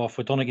foundry for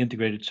photonic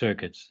integrated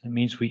circuits. It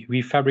means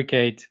we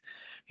fabricate,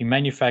 we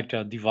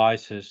manufacture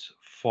devices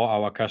for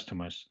our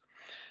customers.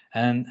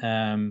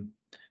 And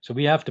so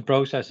we have the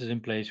processes in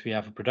place, we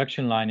have a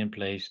production line in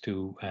place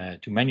to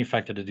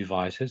manufacture the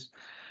devices,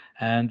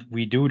 and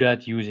we do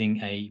that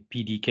using a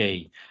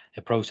PDK,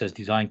 a process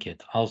design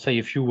kit. I'll say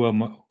a few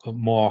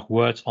more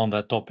words on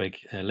that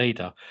topic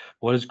later.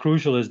 What is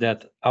crucial is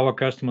that our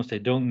customers, they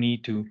don't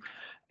need to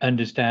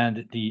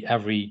understand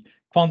every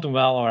quantum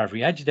well or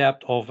every edge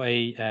depth of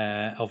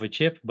a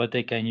chip, but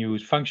they can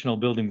use functional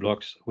building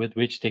blocks with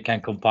which they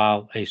can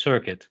compile a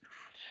circuit.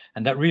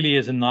 And that really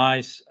is a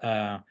nice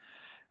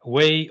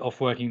way of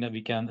working that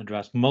we can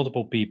address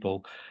multiple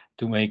people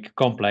to make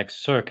complex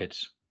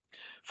circuits.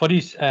 For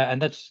these, and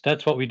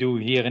that's what we do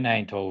here in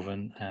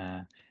Eindhoven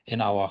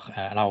in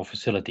our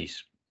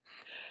facilities.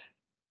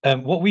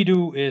 What we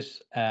do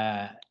is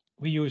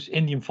we use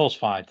indium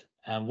phosphide.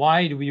 And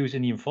why do we use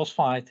indium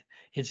phosphide?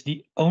 It's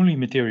the only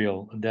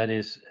material that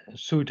is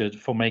suited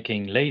for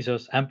making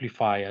lasers,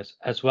 amplifiers,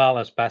 as well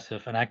as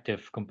passive and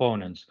active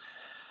components.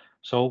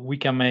 So we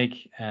can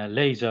make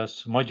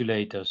lasers,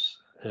 modulators,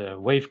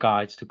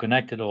 waveguides to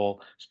connect it all,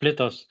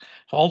 splitters.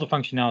 So all the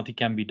functionality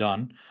can be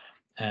done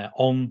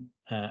on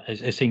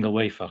a single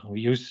wafer. We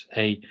use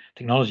a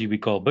technology we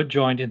call butt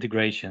joint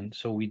integration.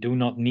 So we do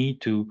not need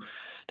to,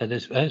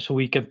 so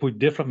we can put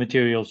different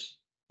materials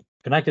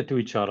connected to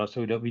each other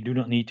so that we do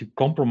not need to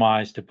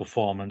compromise the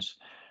performance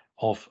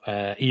of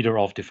either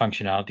of the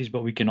functionalities,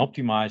 but we can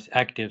optimize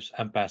actives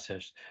and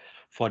passives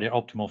for their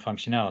optimal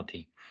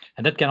functionality.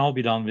 And that can all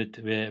be done with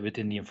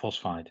indium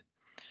phosphide.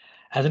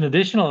 As an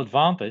additional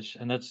advantage,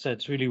 and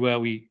that's really where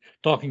we're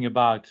talking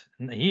about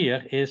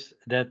here, is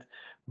that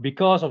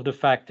because of the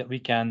fact that we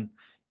can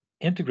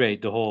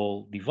integrate the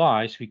whole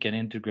device, we can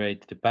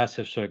integrate the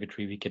passive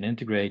circuitry, we can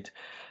integrate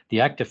the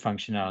active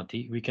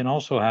functionality, we can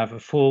also have a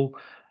full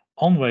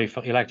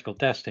on-wafer electrical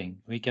testing.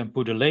 We can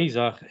put a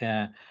laser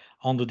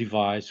on the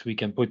device, we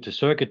can put the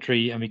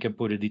circuitry, and we can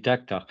put a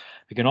detector.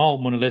 We can all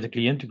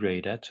monolithically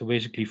integrate that. So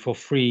basically for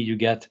free, you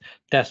get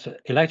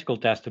electrical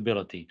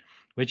testability,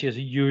 which is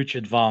a huge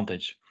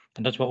advantage.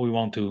 And that's what we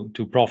want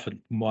to profit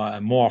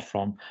more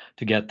from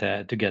to get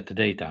the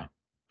data.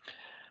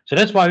 So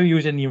that's why we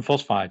use indium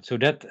phosphide. So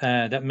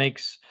that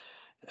makes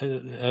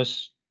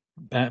us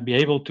be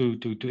able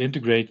to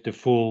integrate the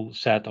full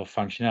set of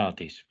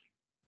functionalities.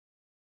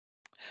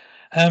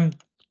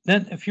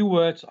 Then a few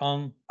words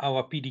on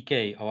our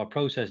PDK, our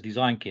process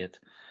design kit.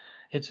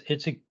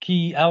 It's a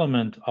key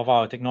element of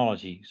our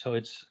technology. So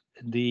it's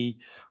the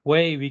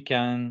way we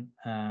can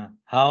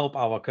help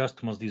our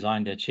customers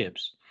design their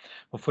chips.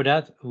 But for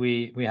that,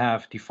 we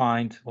have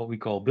defined what we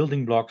call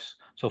building blocks.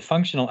 So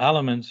functional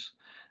elements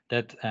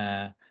that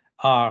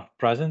are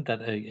present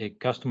that a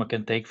customer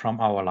can take from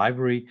our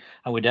library,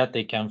 and with that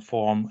they can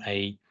form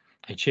a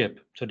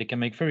chip. So they can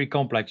make very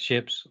complex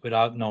chips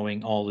without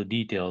knowing all the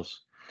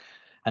details.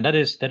 And that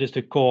is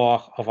the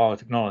core of our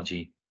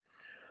technology.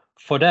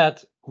 For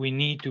that, we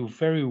need to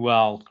very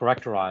well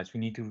characterize, we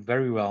need to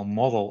very well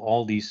model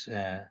all these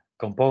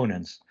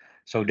components.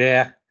 So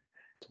their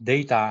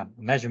data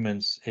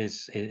measurements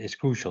is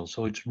crucial.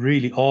 So it's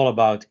really all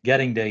about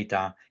getting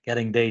data,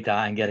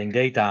 and getting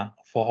data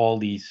for all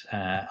these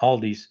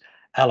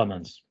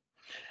elements.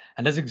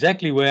 And that's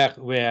exactly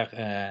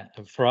where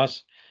for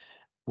us,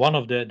 one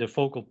of the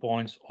focal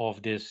points of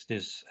this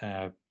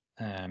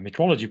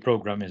metrology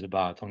program is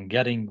about on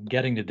getting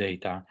the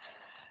data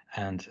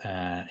and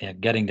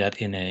getting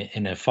that in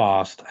a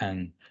fast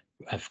and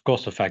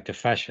cost-effective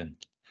fashion.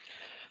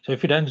 So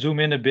if you then zoom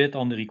in a bit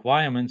on the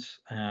requirements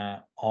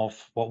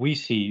of what we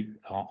see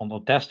on the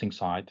testing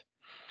side,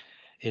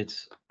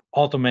 it's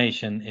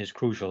automation is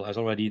crucial. As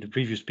already the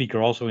previous speaker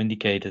also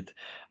indicated,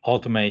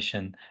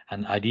 automation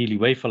and ideally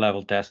wafer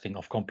level testing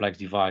of complex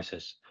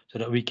devices so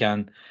that we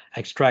can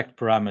extract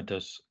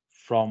parameters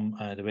from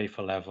the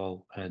wafer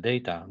level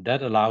data.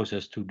 That allows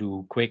us to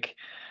do quick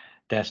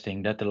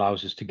testing, that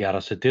allows us to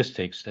gather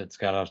statistics,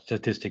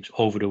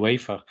 over the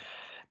wafer,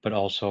 but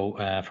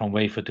also from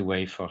wafer to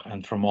wafer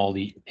and from all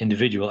the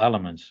individual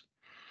elements.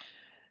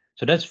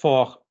 So that's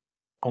for,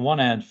 on one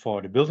hand,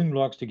 for the building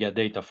blocks to get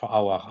data for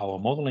our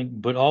modeling,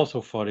 but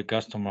also for the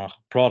customer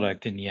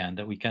product in the end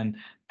that we can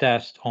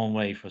test on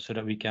wafer so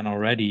that we can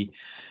already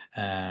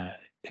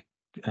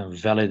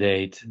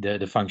validate the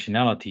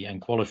functionality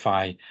and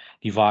qualify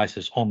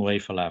devices on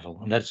wafer level.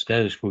 And that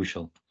is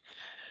crucial.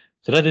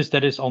 So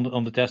that is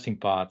on the testing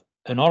part.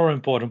 Another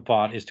important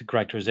part is the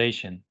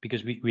characterization,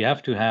 because we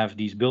have to have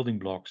these building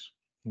blocks.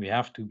 We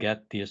have to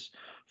get this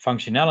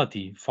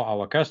functionality for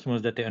our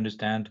customers that they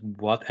understand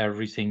what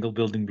every single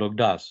building block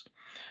does.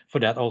 For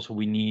that also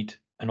we need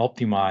an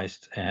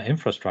optimized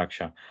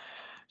infrastructure.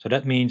 So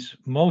that means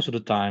most of the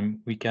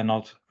time we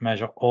cannot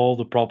measure all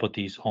the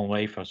properties on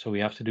wafer. So we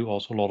have to do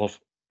also a lot of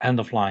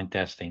end-of-line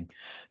testing.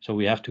 So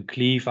we have to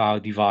cleave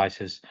out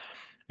devices.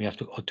 We have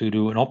to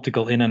do an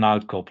optical in and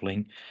out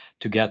coupling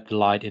to get the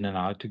light in and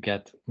out, to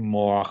get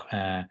more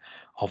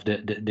of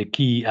the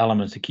key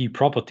elements, the key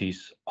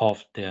properties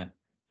of the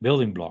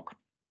building block.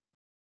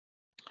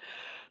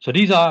 So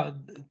these are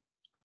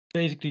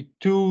basically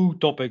two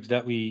topics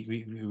that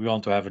we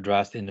want to have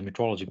addressed in the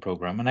metrology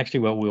program, and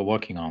actually what we're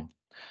working on.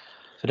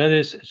 So that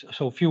is,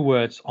 so a few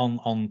words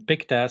on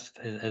PITC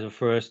as a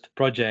first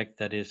project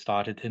that is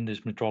started in this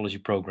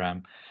metrology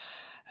program,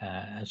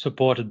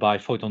 supported by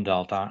Photon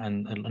Delta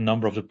and a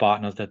number of the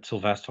partners that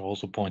Sylwester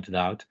also pointed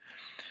out,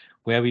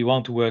 where we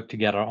want to work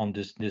together on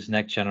this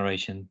next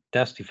generation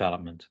test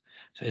development.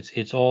 So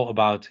it's all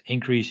about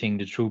increasing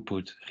the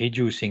throughput,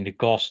 reducing the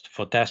cost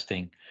for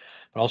testing,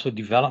 but also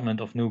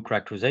development of new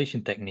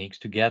characterization techniques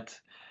to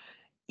get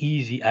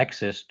easy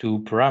access to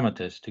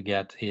parameters, to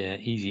get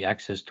easy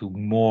access to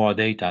more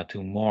data,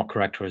 to more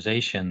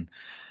characterization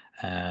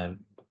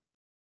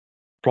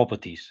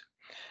properties,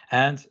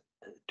 and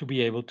to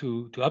be able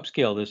to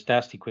upscale this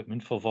test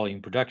equipment for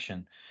volume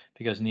production.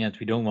 Because in the end,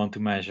 we don't want to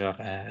measure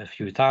a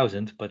few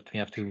thousand, but we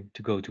have to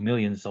go to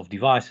millions of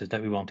devices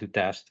that we want to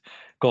test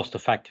cost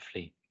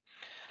effectively.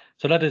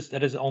 So that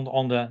is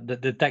on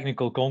the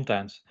technical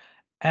contents.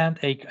 And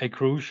a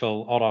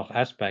crucial other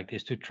aspect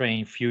is to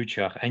train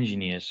future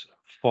engineers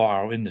for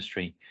our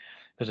industry.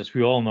 Because as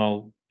we all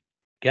know,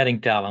 getting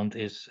talent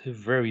is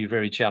very,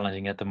 very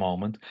challenging at the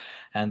moment.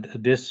 And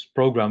this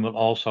program will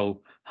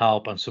also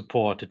help and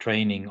support the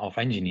training of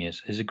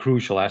engineers, is a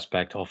crucial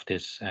aspect of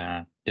this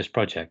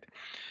project.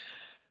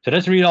 So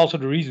that's really also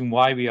the reason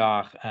why we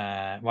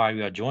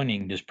are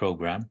joining this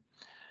program.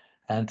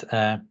 And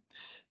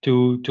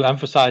to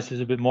emphasize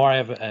this a bit more, I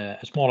have a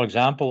small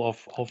example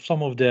of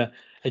some of the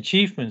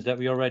achievements that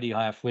we already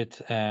have with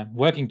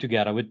working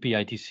together with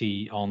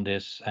PITC on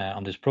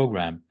this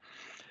program.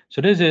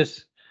 So this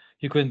is,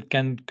 you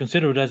can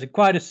consider it as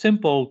quite a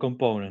simple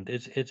component.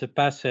 It's a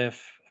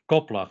passive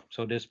coupler.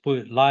 So this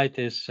light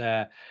is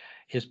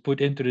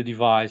put into the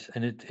device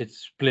and it's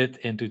split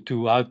into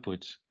two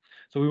outputs.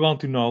 So we want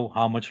to know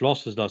how much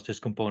losses does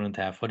this component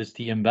have, what is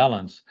the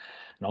imbalance,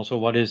 and also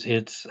what is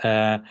its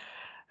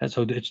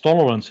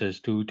tolerances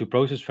to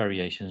process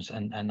variations,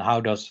 and how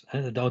does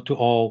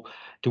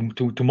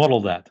to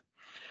model that.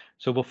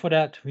 So but for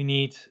that we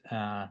need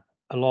a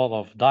lot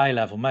of die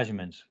level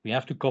measurements. We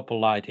have to couple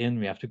light in,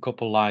 we have to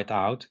couple light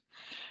out,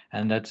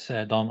 and that's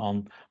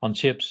done on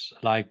chips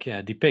like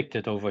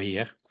depicted over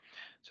here.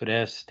 So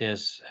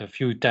there's a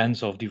few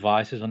tens of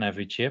devices on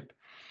every chip,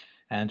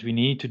 and we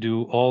need to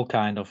do all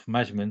kind of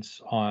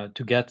measurements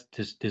to get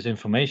this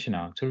information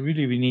out. So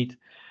really we need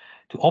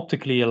to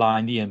optically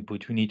align the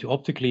input, we need to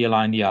optically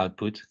align the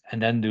output, and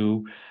then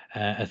do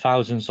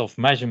thousands of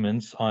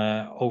measurements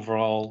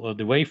overall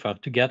the wafer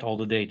to get all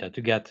the data,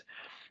 to get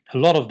a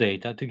lot of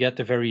data, to get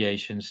the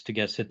variations, to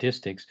get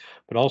statistics,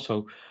 but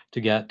also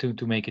to get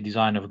to make a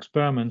design of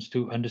experiments,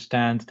 to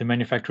understand the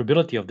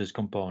manufacturability of this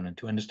component,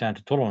 to understand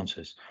the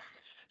tolerances.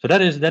 So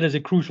that is a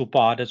crucial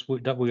part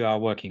that we are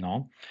working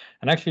on,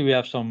 and actually we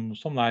have some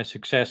nice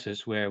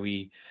successes where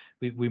we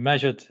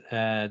measured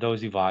those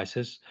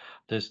devices.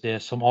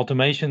 There's some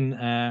automation.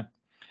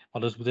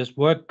 There's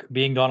work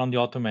being done on the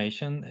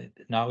automation.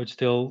 Now it's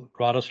still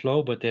rather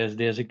slow, but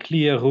there's a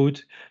clear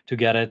route to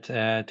get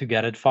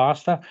it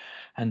faster,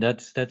 and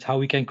that's how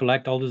we can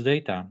collect all this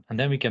data, and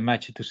then we can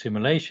match it to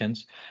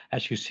simulations,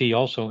 as you see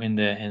also in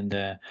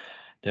the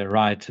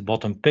right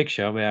bottom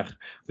picture, where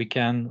we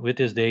can with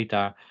this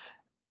data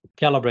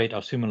calibrate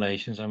our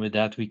simulations, and with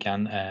that we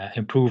can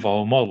improve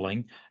our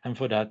modeling, and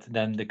for that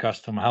then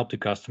help the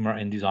customer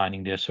in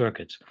designing their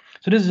circuits.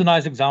 So this is a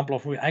nice example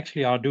of what we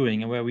actually are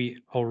doing and where we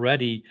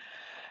already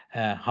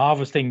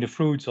harvesting the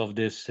fruits of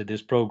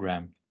this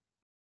program.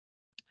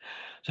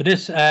 So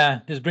this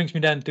brings me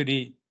then to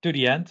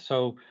the end.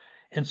 So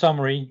in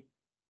summary,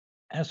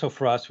 so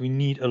for us we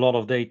need a lot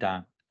of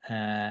data,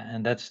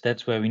 and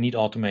that's where we need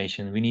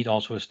automation. We need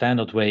also a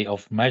standard way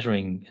of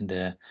measuring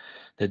the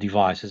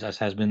devices, as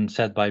has been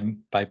said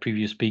by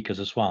previous speakers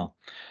as well.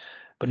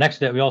 But next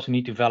to that, we also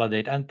need to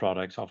validate end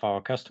products of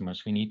our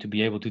customers. We need to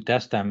be able to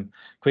test them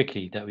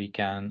quickly, that we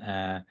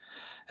can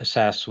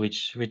assess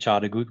which are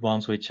the good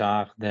ones, which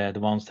are the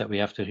ones that we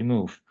have to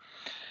remove.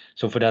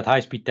 So for that,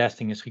 high-speed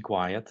testing is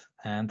required,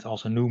 and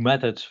also new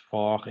methods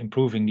for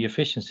improving the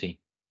efficiency.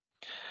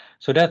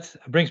 So that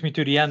brings me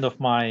to the end of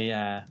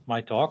my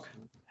my talk,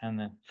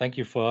 and thank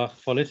you for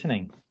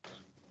listening.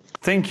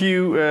 Thank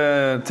you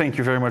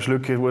very much,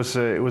 Luc. It was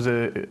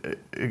an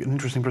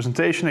interesting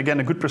presentation. Again,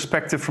 a good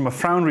perspective from a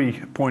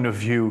foundry point of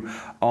view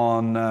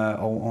on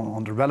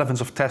the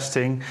relevance of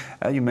testing.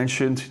 You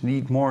mentioned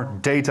need more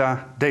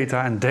data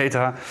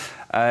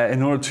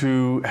in order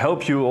to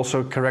help you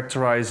also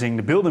characterizing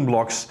the building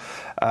blocks,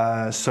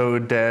 so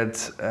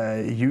that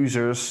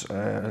users,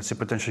 let's say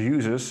potential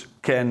users,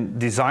 can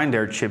design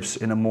their chips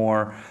in a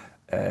more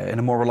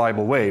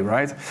reliable way,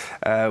 right?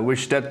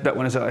 Which that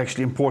one is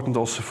actually important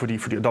also for the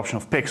adoption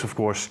of PICs, of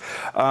course.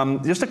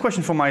 Just a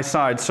question from my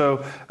side.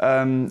 So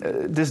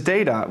this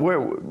data,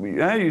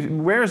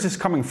 where is this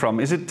coming from?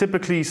 Is it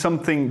typically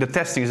something, the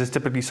testing, is this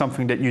typically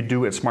something that you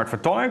do at Smart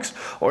Photonics,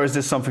 or is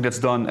this something that's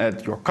done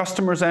at your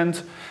customer's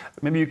end?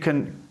 Maybe you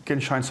can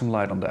shine some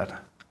light on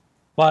that.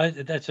 Well,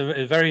 that's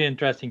a very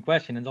interesting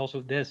question, and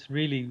also that's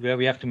really where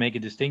we have to make a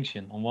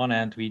distinction. On one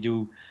hand, we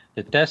do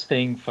the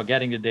testing for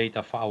getting the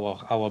data for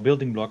our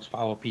building blocks, for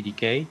our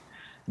PDK.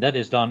 That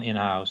is done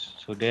in-house.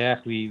 So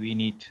there we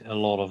need a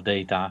lot of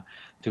data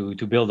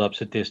to build up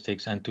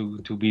statistics and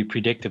to be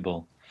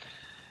predictable.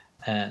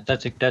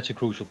 That's a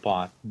crucial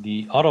part.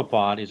 The other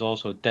part is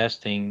also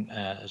testing,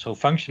 so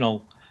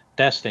functional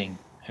testing.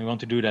 And we want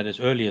to do that as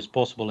early as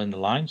possible in the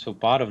line. So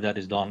part of that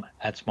is done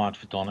at Smart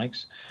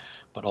Photonics.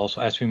 But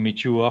also as we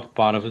mature,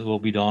 part of it will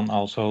be done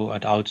also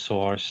at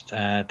outsourced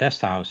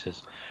test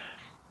houses.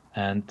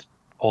 And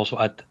also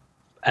at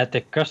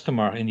the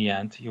customer in the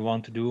end, you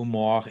want to do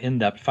more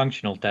in-depth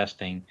functional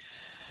testing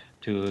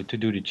to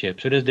do the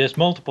chip. So there's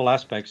multiple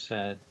aspects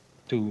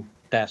to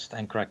test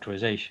and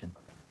characterization.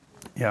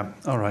 Yeah,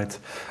 all right,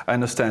 I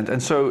understand.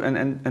 And so,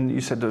 and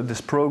you said that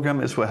this program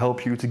will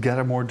help you to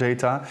gather more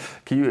data.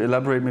 Can you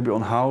elaborate maybe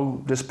on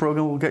how this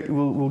program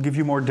will give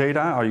you more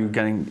data? Are you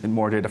getting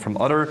more data from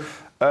other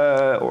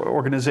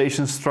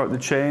organizations throughout the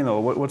chain,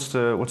 or what's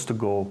the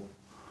goal?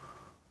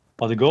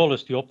 Well, the goal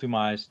is to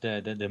optimize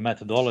the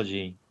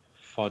methodology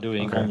for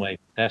doing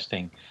on-wafer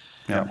testing.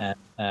 Yeah.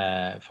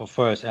 And for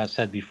first, as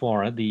said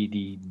before,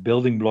 the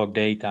building block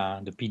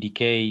data, the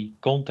PDK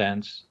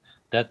contents,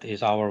 that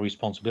is our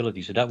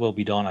responsibility. So that will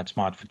be done at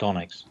Smart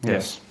Photonics.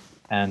 Yes.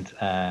 And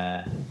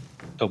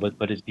so,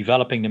 but it's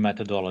developing the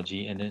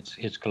methodology, and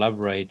it's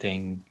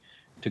collaborating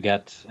to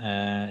get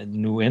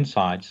new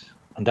insights,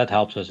 and that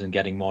helps us in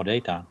getting more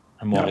data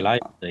and more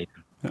reliable data.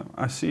 Yeah,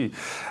 I see.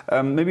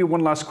 Maybe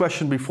one last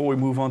question before we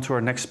move on to our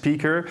next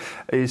speaker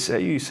is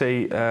you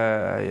said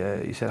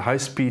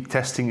high-speed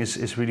testing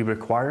is really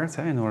required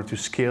in order to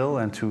scale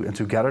and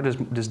to gather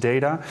this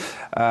data.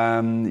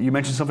 You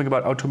mentioned something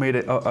about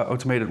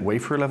automated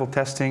wafer level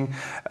testing,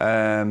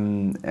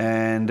 and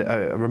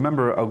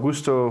remember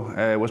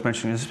Augusto was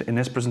mentioning in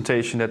his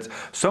presentation that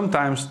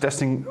sometimes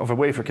testing of a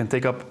wafer can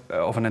take up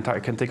an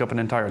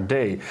entire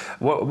day.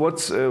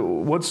 What's the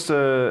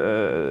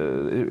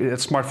at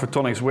Smart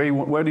Photonics,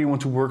 where do you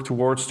want to work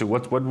towards to?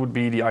 What would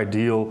be the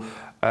ideal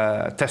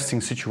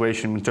testing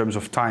situation in terms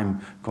of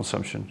time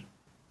consumption?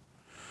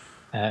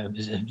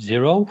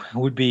 0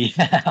 would be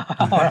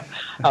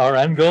our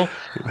end goal.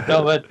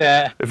 No, but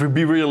if we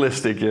be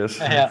realistic, yes.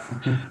 Yeah.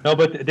 No,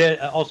 but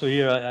also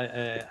here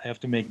I have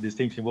to make a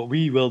distinction. What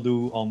we will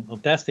do on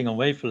testing on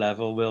wafer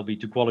level will be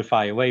to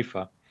qualify a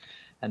wafer,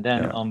 and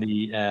then on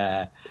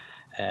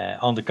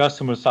the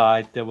customer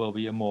side, there will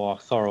be a more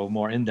thorough,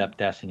 more in-depth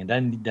testing, and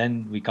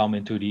then we come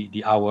into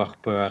the hour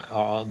per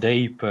or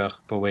day per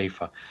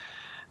wafer. I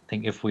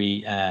think if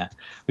we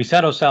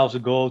set ourselves a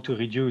goal to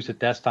reduce the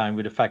test time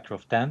with a factor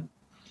of 10,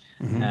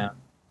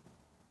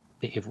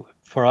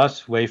 for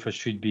us, wafers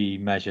should be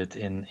measured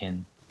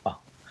in well,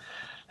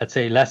 let's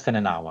say less than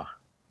an hour.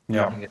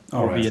 Yeah, it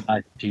will be a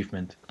nice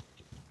achievement.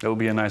 That will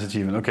be a nice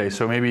achievement. Okay,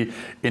 so maybe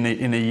in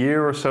a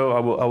year or so, I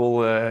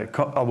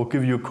will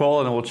give you a call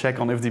and I will check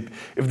on if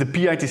the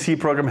PITC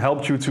program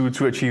helped you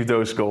to achieve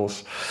those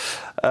goals.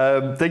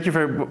 Thank you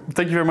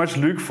very much,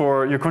 Luc,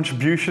 for your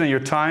contribution and your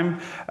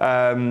time.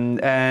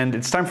 And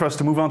it's time for us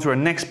to move on to our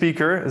next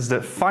speaker. It's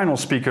the final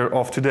speaker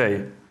of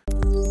today.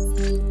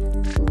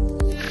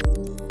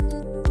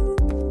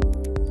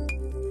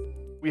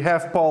 We We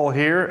have Paul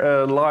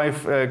here,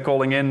 live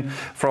calling in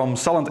from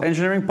Salland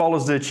Engineering. Paul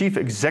is the Chief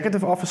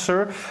Executive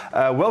Officer.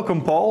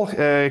 Welcome, Paul.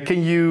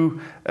 Can you,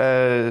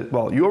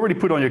 well, you already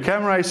put on your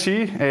camera, I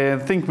see,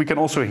 and I think we can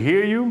also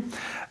hear you.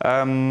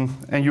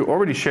 And you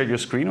already shared your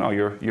screen. Oh,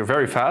 you're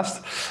very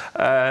fast.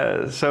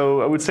 So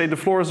I would say the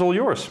floor is all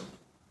yours.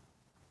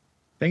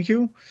 Thank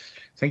you.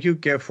 Thank you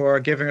for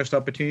giving us the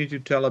opportunity to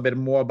tell a bit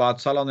more about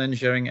Salland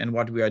Engineering and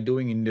what we are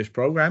doing in this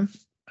program.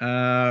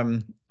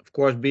 Of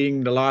course,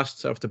 being the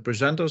last of the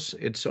presenters,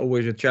 it's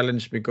always a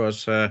challenge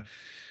because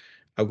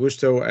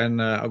Augusto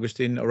and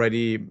Augustin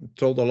already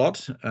told a lot.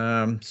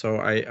 So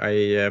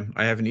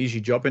I have an easy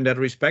job in that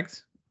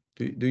respect.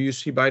 Do you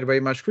see, by the way,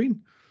 my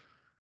screen?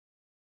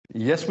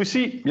 Yes, we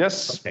see.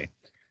 Yes. Okay.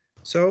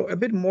 So a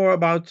bit more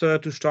about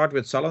to start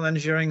with Salland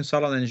Engineering.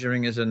 Salland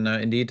Engineering is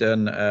indeed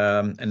an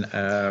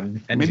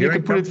engineering. Maybe you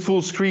can put it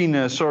full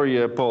screen.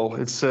 Sorry, Paul.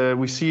 It's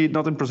we see it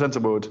not in presenter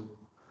mode.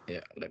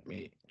 Yeah, let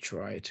me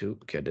try to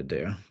get it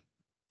there.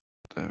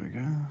 There we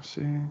go.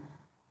 See.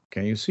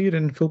 Can you see it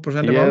in full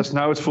presenter mode? Yes,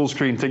 now it's full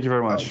screen. Thank you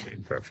very much. Okay,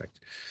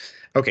 perfect.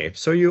 Okay,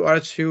 so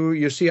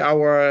you see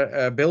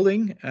our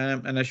building,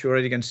 and as you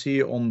already can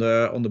see on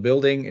the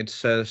building, it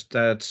says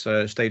that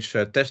states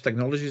Test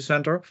Technology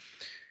Center.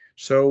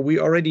 So we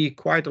already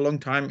quite a long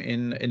time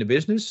in the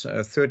business,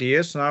 30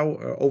 years now,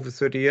 over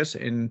 30 years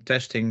in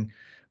testing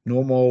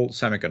normal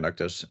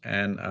semiconductors.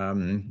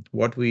 And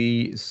what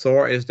we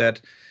saw is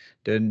that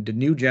the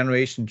new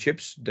generation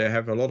chips, they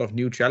have a lot of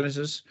new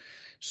challenges.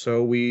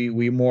 So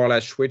we more or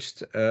less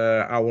switched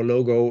our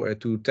logo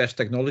to Test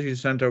Technology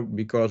Center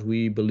because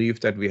we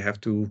believe that we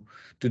have to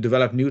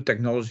develop new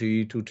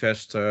technology to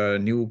test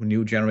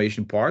new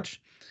generation parts.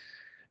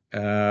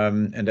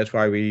 And that's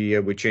why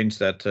we changed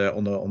that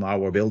on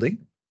our building.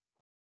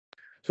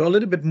 So a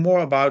little bit more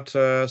about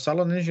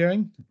Salland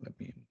Engineering. Let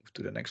me move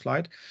to the next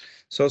slide.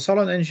 So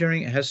Salland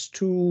Engineering has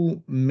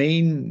two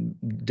main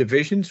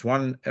divisions.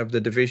 One of the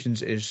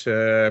divisions is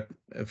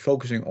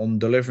focusing on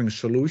delivering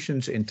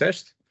solutions in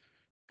test.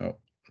 Oh,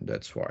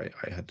 that's why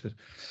I had to.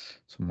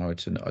 Somehow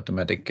it's an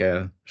automatic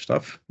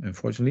stuff,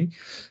 unfortunately.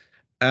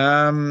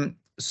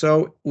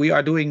 So we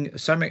are doing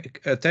some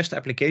test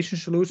application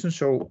solutions.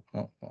 So.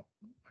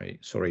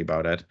 Sorry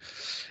about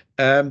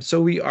that. So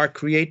we are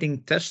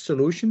creating test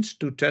solutions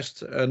to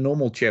test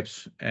normal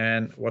chips.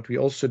 And what we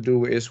also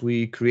do is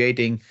we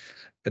creating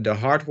the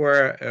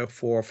hardware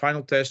for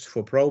final test,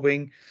 for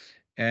probing.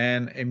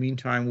 And in the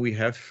meantime, we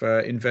have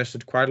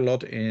invested quite a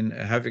lot in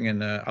having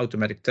an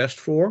automatic test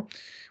floor,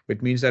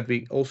 which means that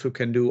we also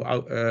can do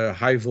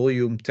high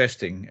volume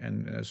testing.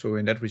 And so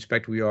in that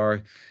respect, we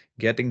are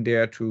getting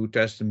there to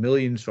test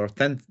millions or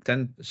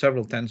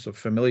several tens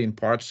of a million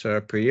parts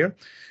per year,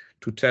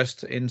 to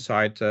test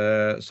inside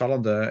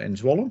Salland in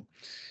Zwolle.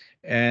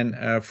 And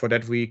for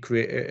that, we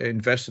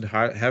invested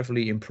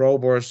heavily in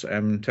probers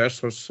and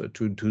testers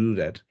to do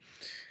that.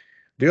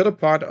 The other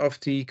part of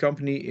the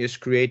company is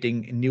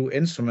creating new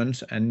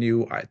instruments and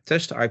new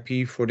test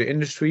IP for the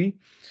industry,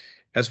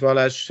 as well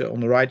as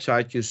on the right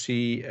side, you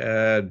see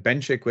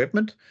bench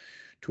equipment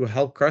to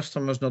help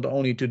customers not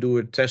only to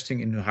do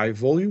testing in high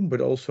volume,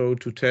 but also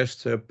to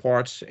test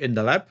parts in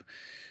the lab.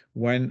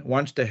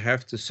 Once they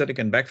have the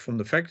silicon back from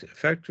the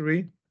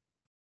factory,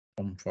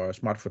 for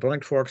Smart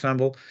Photonics, for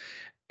example,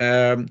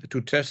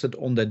 to test it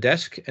on the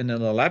desk and in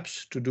the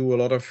labs to do a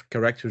lot of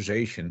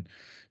characterization.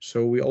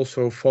 So we're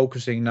also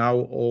focusing now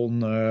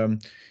on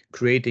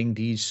creating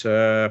these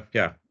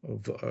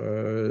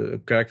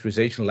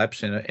characterization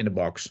labs in a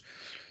box,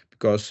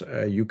 because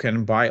you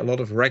can buy a lot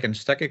of rack and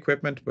stack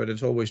equipment, but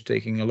it's always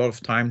taking a lot of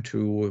time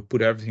to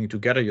put everything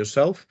together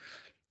yourself.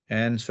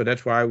 And so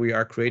that's why we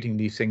are creating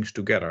these things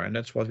together. And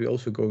that's what we're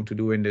also going to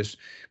do in this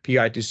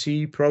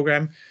PITC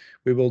program.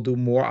 We will do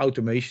more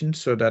automation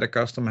so that a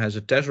customer has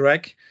a test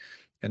rack.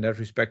 In that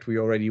respect, we're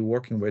already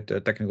working with the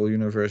Technical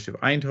University of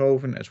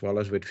Eindhoven, as well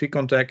as with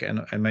ficonTEC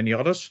and many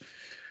others,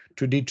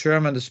 to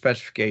determine the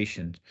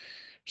specifications.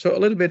 So a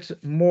little bit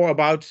more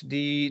about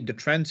the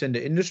trends in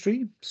the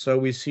industry. So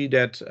we see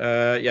that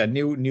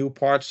new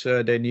parts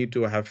they need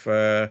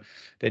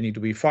to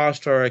be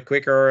faster,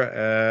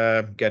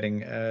 quicker. Getting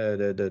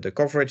the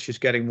coverage is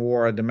getting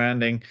more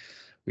demanding.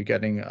 We're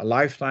getting a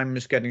lifetime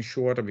is getting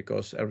shorter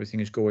because everything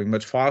is going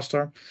much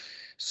faster.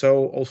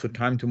 So also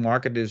time to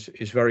market is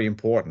very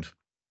important.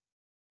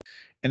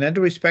 And in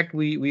that respect,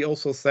 we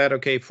also said,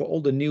 okay, for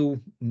all the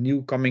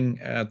new coming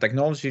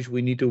technologies,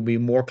 we need to be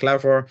more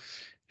clever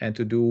and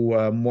to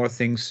do more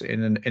things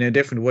in a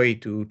different way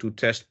to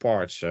test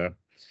parts.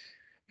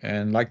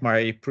 And like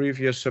my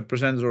previous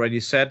presenter already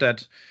said,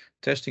 that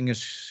testing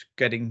is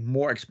getting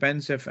more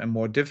expensive and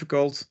more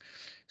difficult.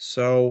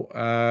 So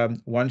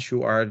once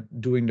you are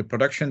doing the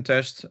production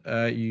test,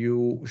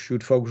 you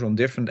should focus on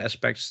different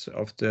aspects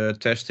of the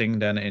testing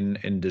than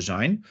in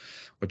design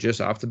or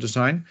just after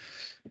design.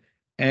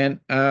 And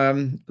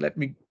let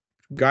me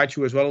guide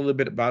you as well a little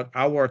bit about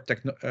our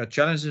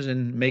challenges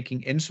in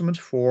making instruments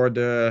for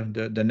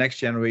the next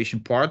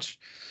generation parts.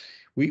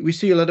 We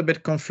see a little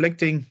bit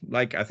conflicting,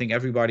 like I think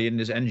everybody in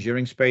this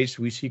engineering space,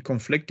 we see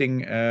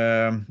conflicting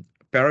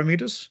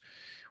parameters.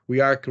 we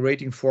are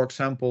creating, for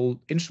example,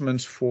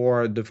 instruments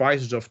for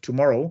devices of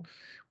tomorrow.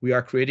 We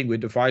are creating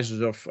with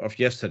devices of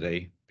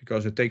yesterday,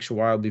 because it takes a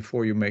while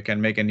before you can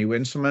make a new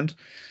instrument.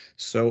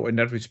 So in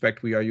that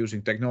respect, we are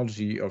using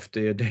technology of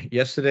the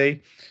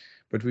yesterday,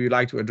 but we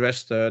like to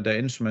address the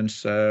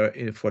instruments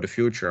for the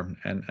future,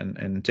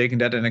 and taking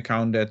that in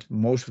account that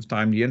most of the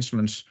time the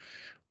instruments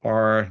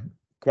are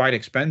quite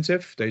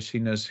expensive. They're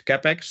seen as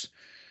capex,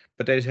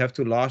 but they have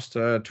to last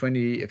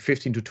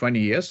 15 to 20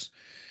 years.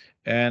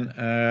 And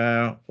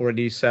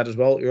already said as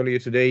well earlier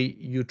today,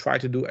 you try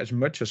to do as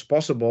much as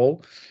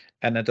possible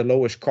and at the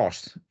lowest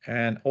cost.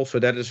 And also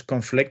that is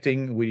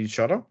conflicting with each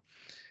other.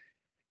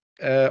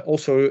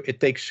 Also, it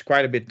takes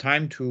quite a bit of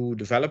time to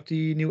develop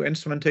the new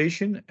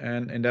instrumentation.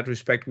 And in that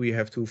respect, we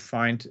have to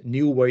find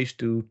new ways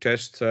to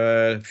test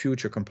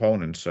future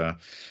components.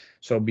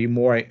 So being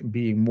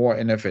more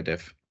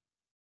innovative.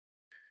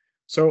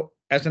 So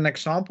as an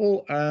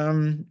example,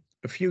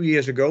 a few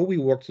years ago, we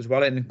worked as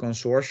well in a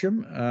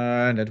consortium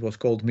that was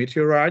called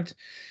Metrology,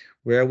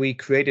 where we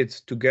created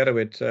together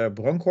with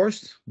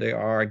Bronkhorst. They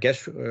are a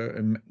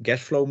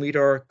gas flow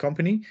meter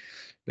company.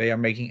 They are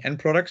making end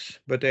products,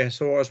 but they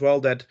saw as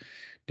well that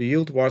the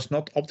yield was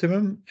not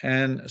optimum,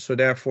 and so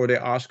therefore they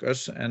asked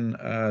us and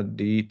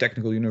the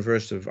Technical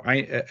University of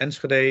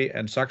Enschede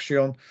and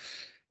Saxion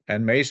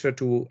and Meester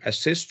to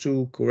assist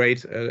to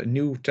create a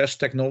new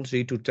test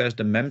technology to test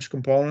the MEMS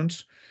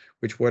components,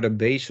 which were the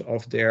base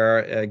of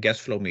their gas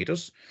flow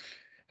meters.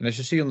 And as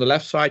you see on the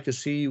left side, you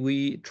see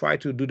we try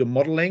to do the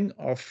modeling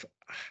of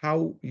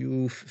how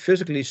you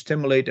physically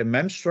stimulate a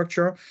MEMS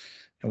structure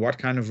and what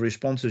kind of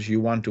responses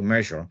you want to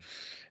measure.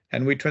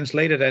 And we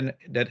translated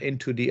that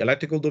into the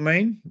electrical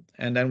domain,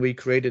 and then we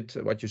created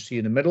what you see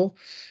in the middle.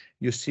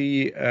 You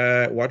see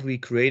what we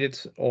created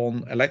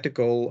on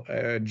electrical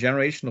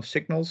generation of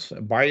signals,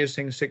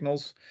 biasing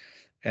signals,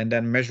 and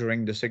then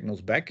measuring the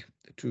signals back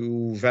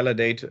to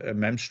validate a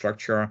MEMS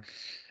structure.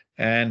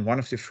 And one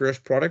of the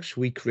first products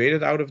we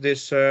created out of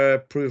this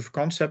proof of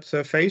concept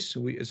phase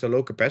is a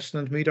low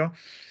capacitance meter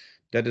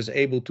that is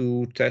able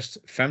to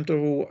test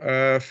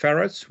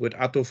femtofarads with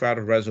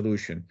attofarad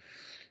resolution.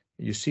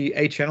 You see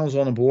 8 channels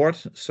on a board,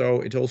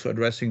 so it's also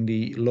addressing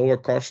the lower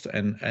cost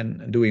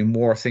and doing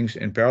more things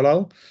in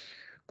parallel.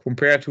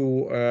 Compared to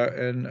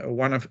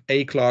one of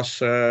A-class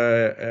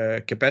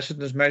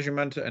capacitance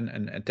measurement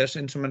and test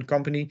instrument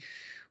company,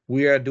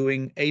 we are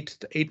doing eight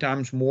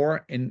times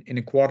more in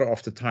a quarter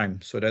of the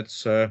time. So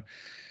that's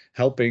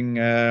helping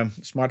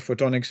Smart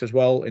Photonics as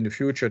well in the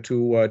future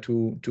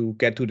to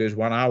get to this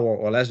 1 hour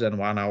or less than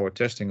 1 hour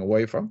testing a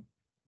wafer.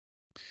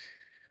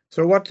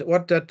 So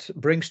what that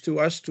brings to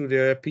us to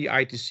the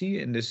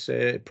PITC in this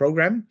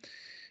program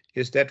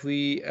is that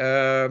we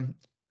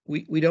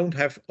don't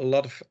have a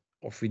lot of,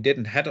 or we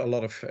didn't had a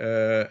lot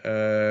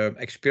of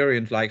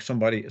experience like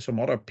some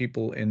other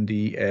people in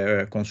the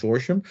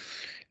consortium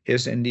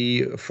is in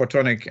the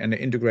photonic and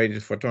the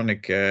integrated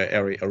photonic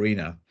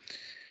arena.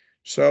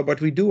 So,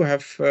 but we do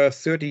have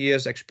 30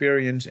 years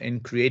experience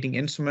in creating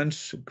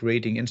instruments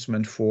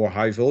for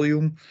high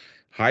volume,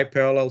 high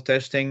parallel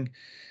testing.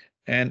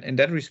 And in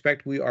that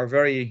respect, we are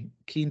very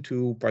keen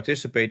to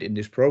participate in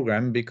this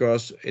program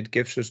because it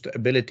gives us the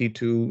ability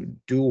to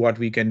do what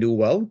we can do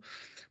well,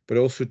 but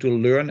also to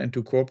learn and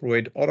to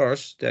cooperate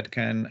others that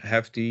can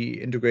have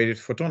the integrated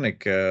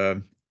photonic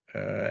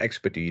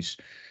expertise.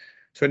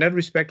 So in that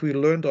respect, we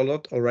learned a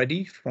lot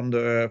already from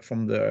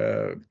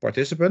the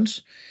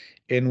participants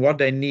in what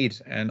they need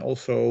and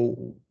also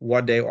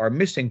what they are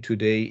missing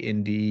today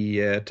in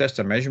the test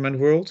and measurement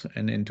world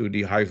and into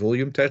the high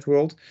volume test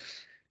world.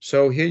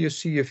 So here you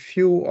see a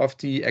few of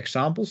the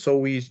examples. So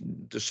we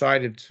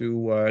decided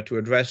to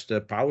address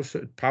the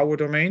power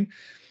domain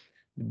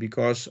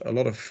because a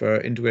lot of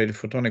integrated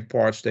photonic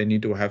parts, they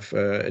need to have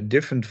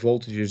different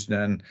voltages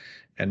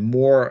and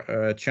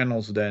more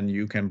channels than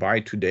you can buy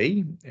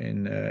today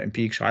in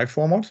PXI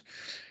format.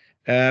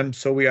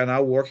 So we are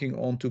now working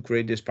on to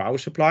create this power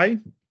supply.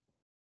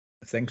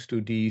 Thanks to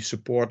the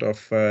support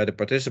of the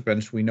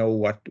participants, we know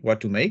what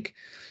to make.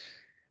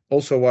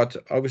 Also, what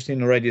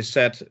Augustin already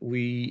said,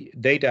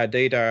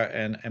 data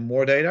and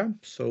more data.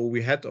 So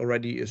we had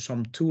already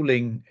some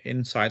tooling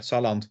inside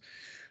Salland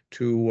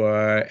to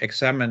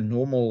examine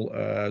normal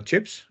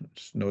chips,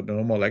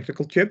 normal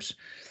electrical chips.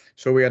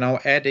 So we are now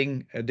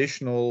adding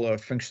additional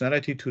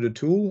functionality to the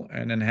tool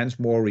and enhance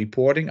more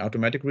reporting,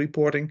 automatic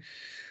reporting,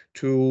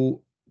 to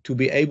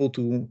be able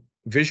to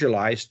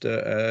visualize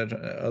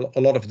a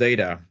lot of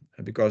data.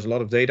 Because a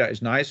lot of data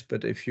is nice,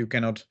 but if you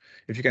can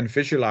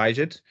visualize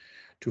it,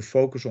 to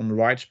focus on the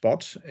right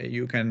spots,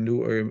 you can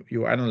do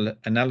your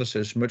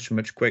analysis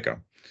much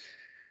quicker.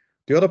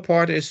 The other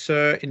part is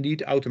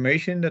indeed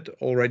automation that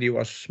already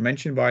was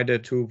mentioned by the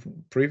 2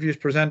 previous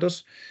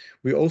presenters.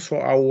 We also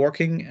are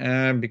working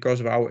because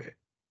of our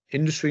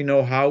industry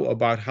know-how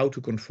about how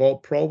to control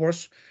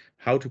probers,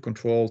 how to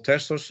control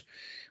testers.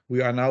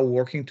 We are now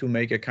working to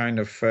make a kind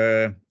of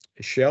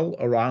shell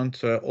around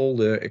all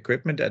the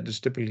equipment that is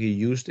typically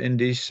used in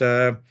these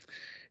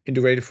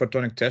integrated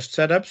photonic test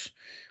setups,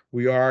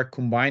 we are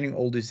combining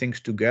all these things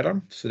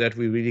together so that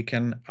we really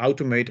can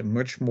automate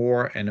much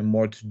more and a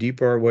much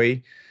deeper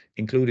way,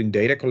 including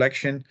data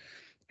collection,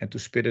 and to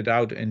spit it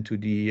out into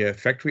the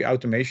factory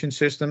automation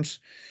systems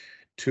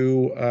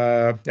to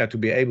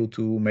be able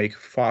to make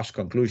fast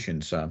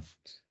conclusions.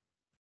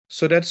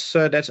 So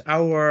that's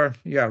our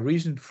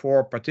reason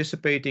for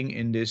participating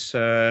in this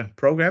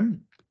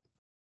program.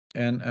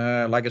 And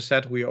like I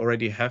said, we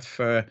already have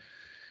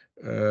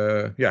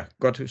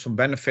got some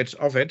benefits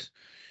of it,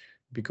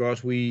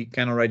 because we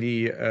can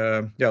already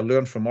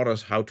learn from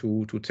others how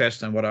to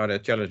test and what are the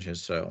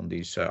challenges on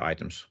these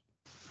items.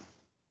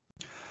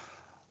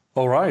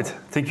 All right,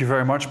 thank you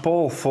very much,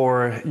 Paul,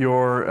 for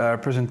your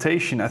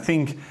presentation. I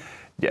think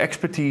the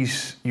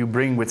expertise you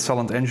bring with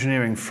Salland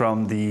Engineering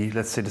from the,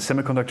 let's say, the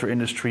semiconductor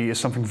industry is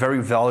something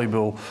very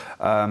valuable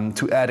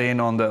to add in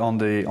on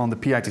the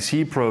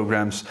PITC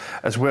programs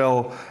as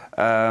well.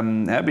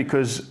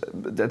 Because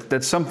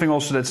that's something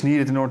also that's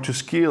needed in order to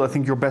scale. I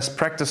think your best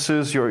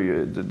practices,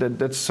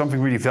 that's something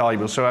really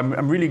valuable. So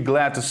I'm really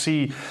glad to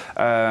see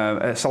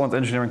Salland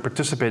Engineering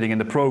participating in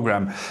the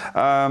program.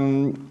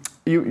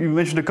 You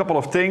mentioned a couple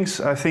of things.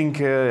 I think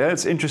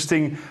it's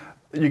interesting.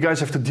 You guys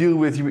have to deal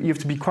with, you have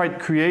to be quite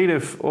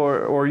creative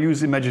or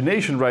use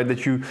imagination, right?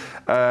 That you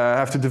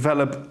have to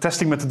develop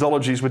testing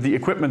methodologies with the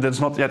equipment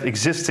that's not yet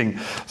existing.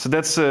 So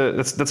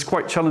that's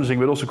quite challenging,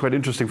 but also quite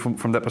interesting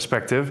from that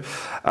perspective.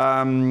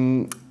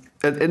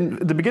 In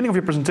the beginning of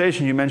your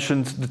presentation, you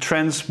mentioned the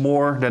trends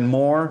more than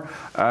more,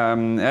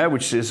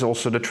 which is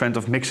also the trend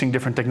of mixing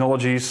different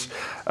technologies,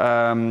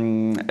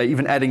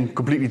 even adding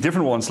completely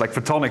different ones like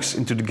photonics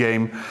into the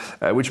game,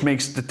 which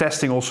makes the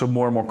testing also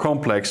more and more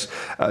complex.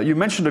 You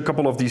mentioned a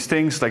couple of these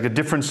things, like the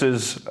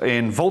differences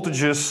in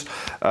voltages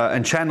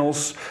and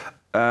channels.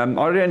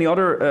 Are there any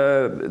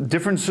other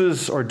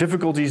differences or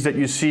difficulties that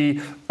you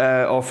see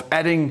of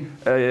adding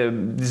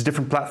these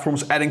different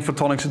platforms, adding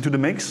photonics into the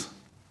mix?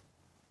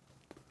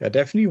 Yeah,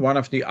 definitely one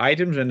of the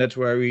items, and that's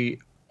where we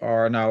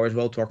are now as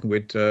well talking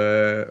with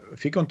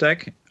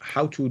ficonTEC,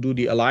 how to do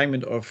the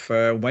alignment of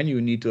when you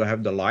need to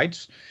have the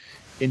lights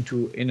in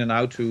and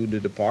out to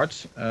the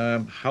parts,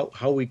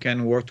 how we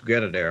can work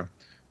together there.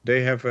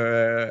 They have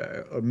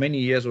many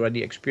years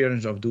already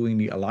experience of doing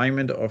the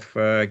alignment of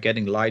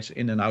getting lights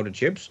in and out of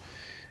chips.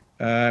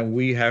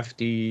 We have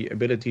the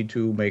ability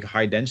to make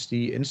high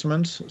density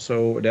instruments,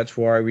 so that's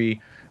why we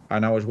are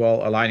now as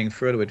well aligning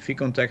further with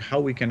ficonTEC, how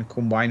we can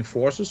combine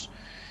forces,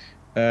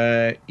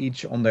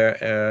 each on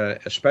their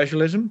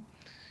specialism.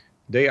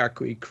 They are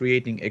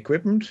creating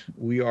equipment.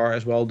 We are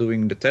as well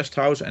doing the test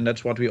house, and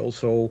that's what we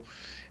also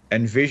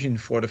envision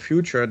for the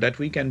future, that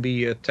we can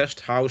be a test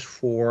house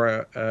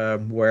for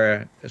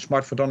where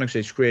Smart Photonics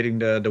is creating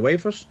the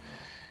wafers,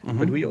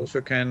 but we also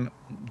can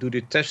do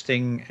the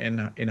testing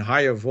in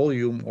higher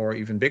volume or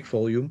even big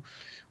volume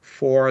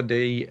for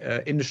the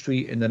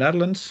industry in the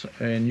Netherlands,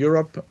 in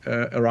Europe,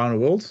 around the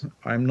world.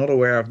 I'm not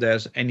aware if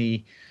there's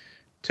any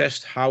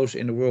test house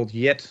in the world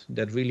yet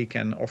that really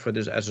can offer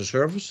this as a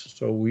service.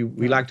 So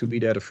we like to be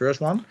there the first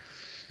one.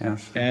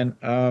 Yes.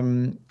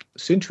 And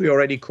since we're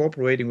already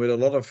cooperating with a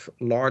lot of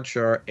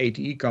larger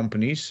ATE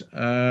companies,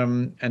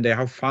 and they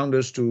have found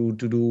us to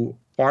do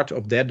part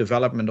of their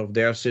development of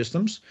their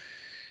systems,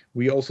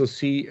 we also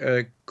see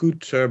a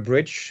good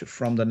bridge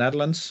from the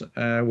Netherlands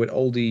with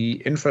all the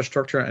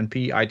infrastructure and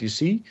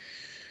PITC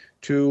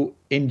to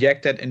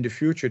inject that in the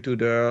future to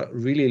the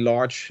really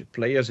large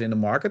players in the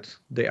market.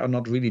 They are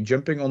not really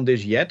jumping on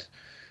this yet,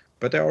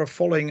 but they are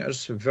following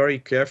us very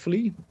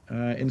carefully.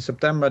 In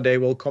September, they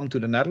will come to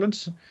the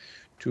Netherlands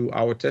to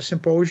our test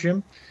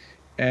symposium.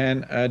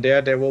 And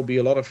there will be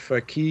a lot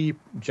of key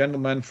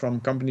gentlemen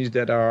from companies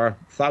that are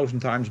 1,000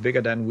 times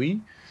bigger than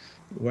we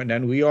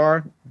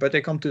are, but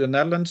they come to the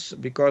Netherlands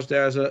because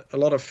there's a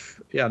lot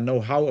of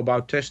know-how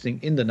about testing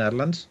in the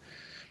Netherlands.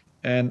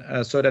 And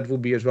so that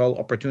would be as well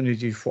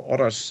opportunity for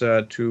others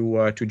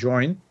to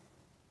join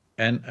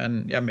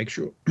and make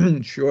sure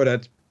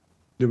that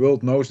the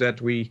world knows that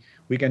we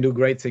can do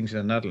great things in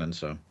the Netherlands.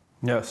 So.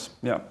 Yes,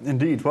 yeah,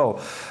 indeed. Well,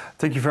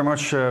 thank you very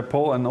much,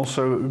 Paul, and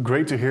also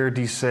great to hear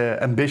these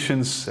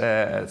ambitions.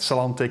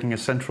 Salland taking a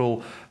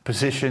central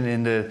position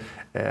in the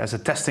as a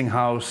testing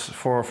house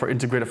for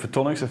integrated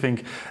photonics. I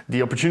think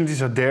the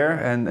opportunities are there,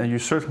 and you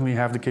certainly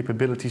have the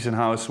capabilities in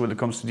house when it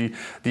comes to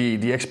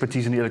the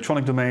expertise in the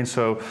electronic domain.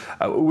 So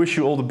I wish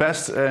you all the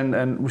best,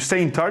 and we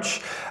stay in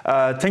touch.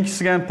 Thanks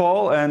again,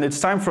 Paul, and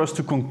it's time for us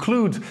to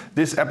conclude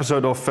this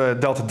episode of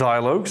Delta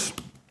Dialogues.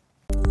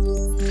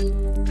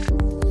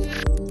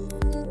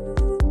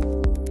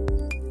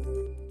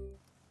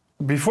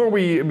 Before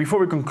we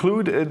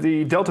conclude,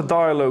 the Delta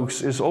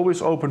Dialogues is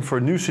always open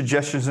for new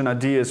suggestions and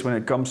ideas when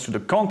it comes to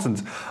the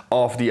content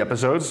of the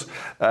episodes.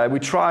 We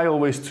try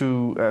always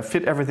to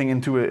fit everything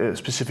into a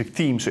specific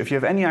theme. So if you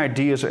have any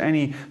ideas or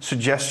any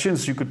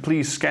suggestions, you could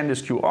please scan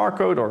this QR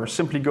code or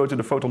simply go to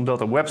the Photon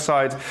Delta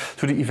website,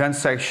 to the event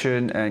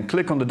section, and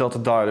click on the Delta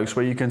Dialogues,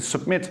 where you can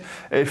submit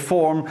a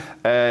form,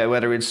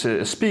 whether it's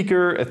a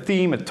speaker, a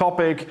theme, a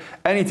topic.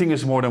 Anything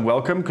is more than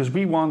welcome, because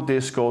we want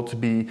this goal to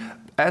be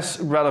as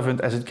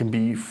relevant as it can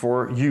be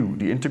for you,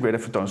 the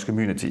integrated photonics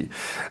community.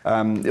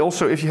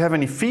 Also, if you have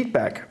any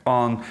feedback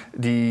on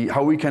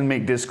how we can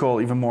make this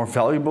call even more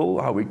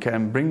valuable, how we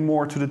can bring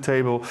more to the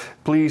table,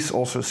 please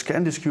also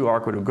scan this QR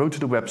code or go to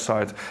the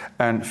website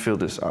and fill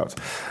this out.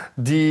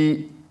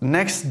 The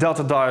next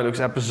Delta Dialogues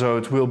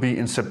episode will be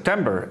in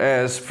September,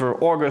 as for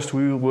August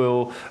we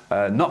will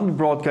not be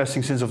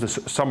broadcasting since of the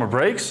summer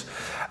breaks.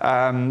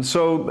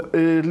 So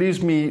it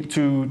leaves me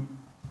to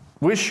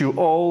wish you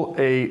all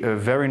a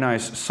very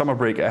nice summer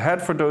break ahead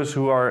for those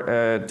who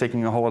are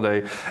taking a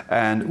holiday,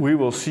 and we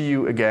will see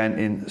you again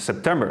in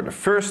September, the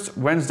first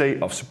Wednesday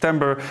of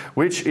September,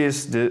 which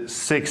is the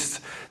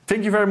 6th.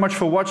 Thank you very much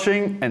for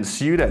watching and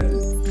see you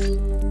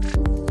then.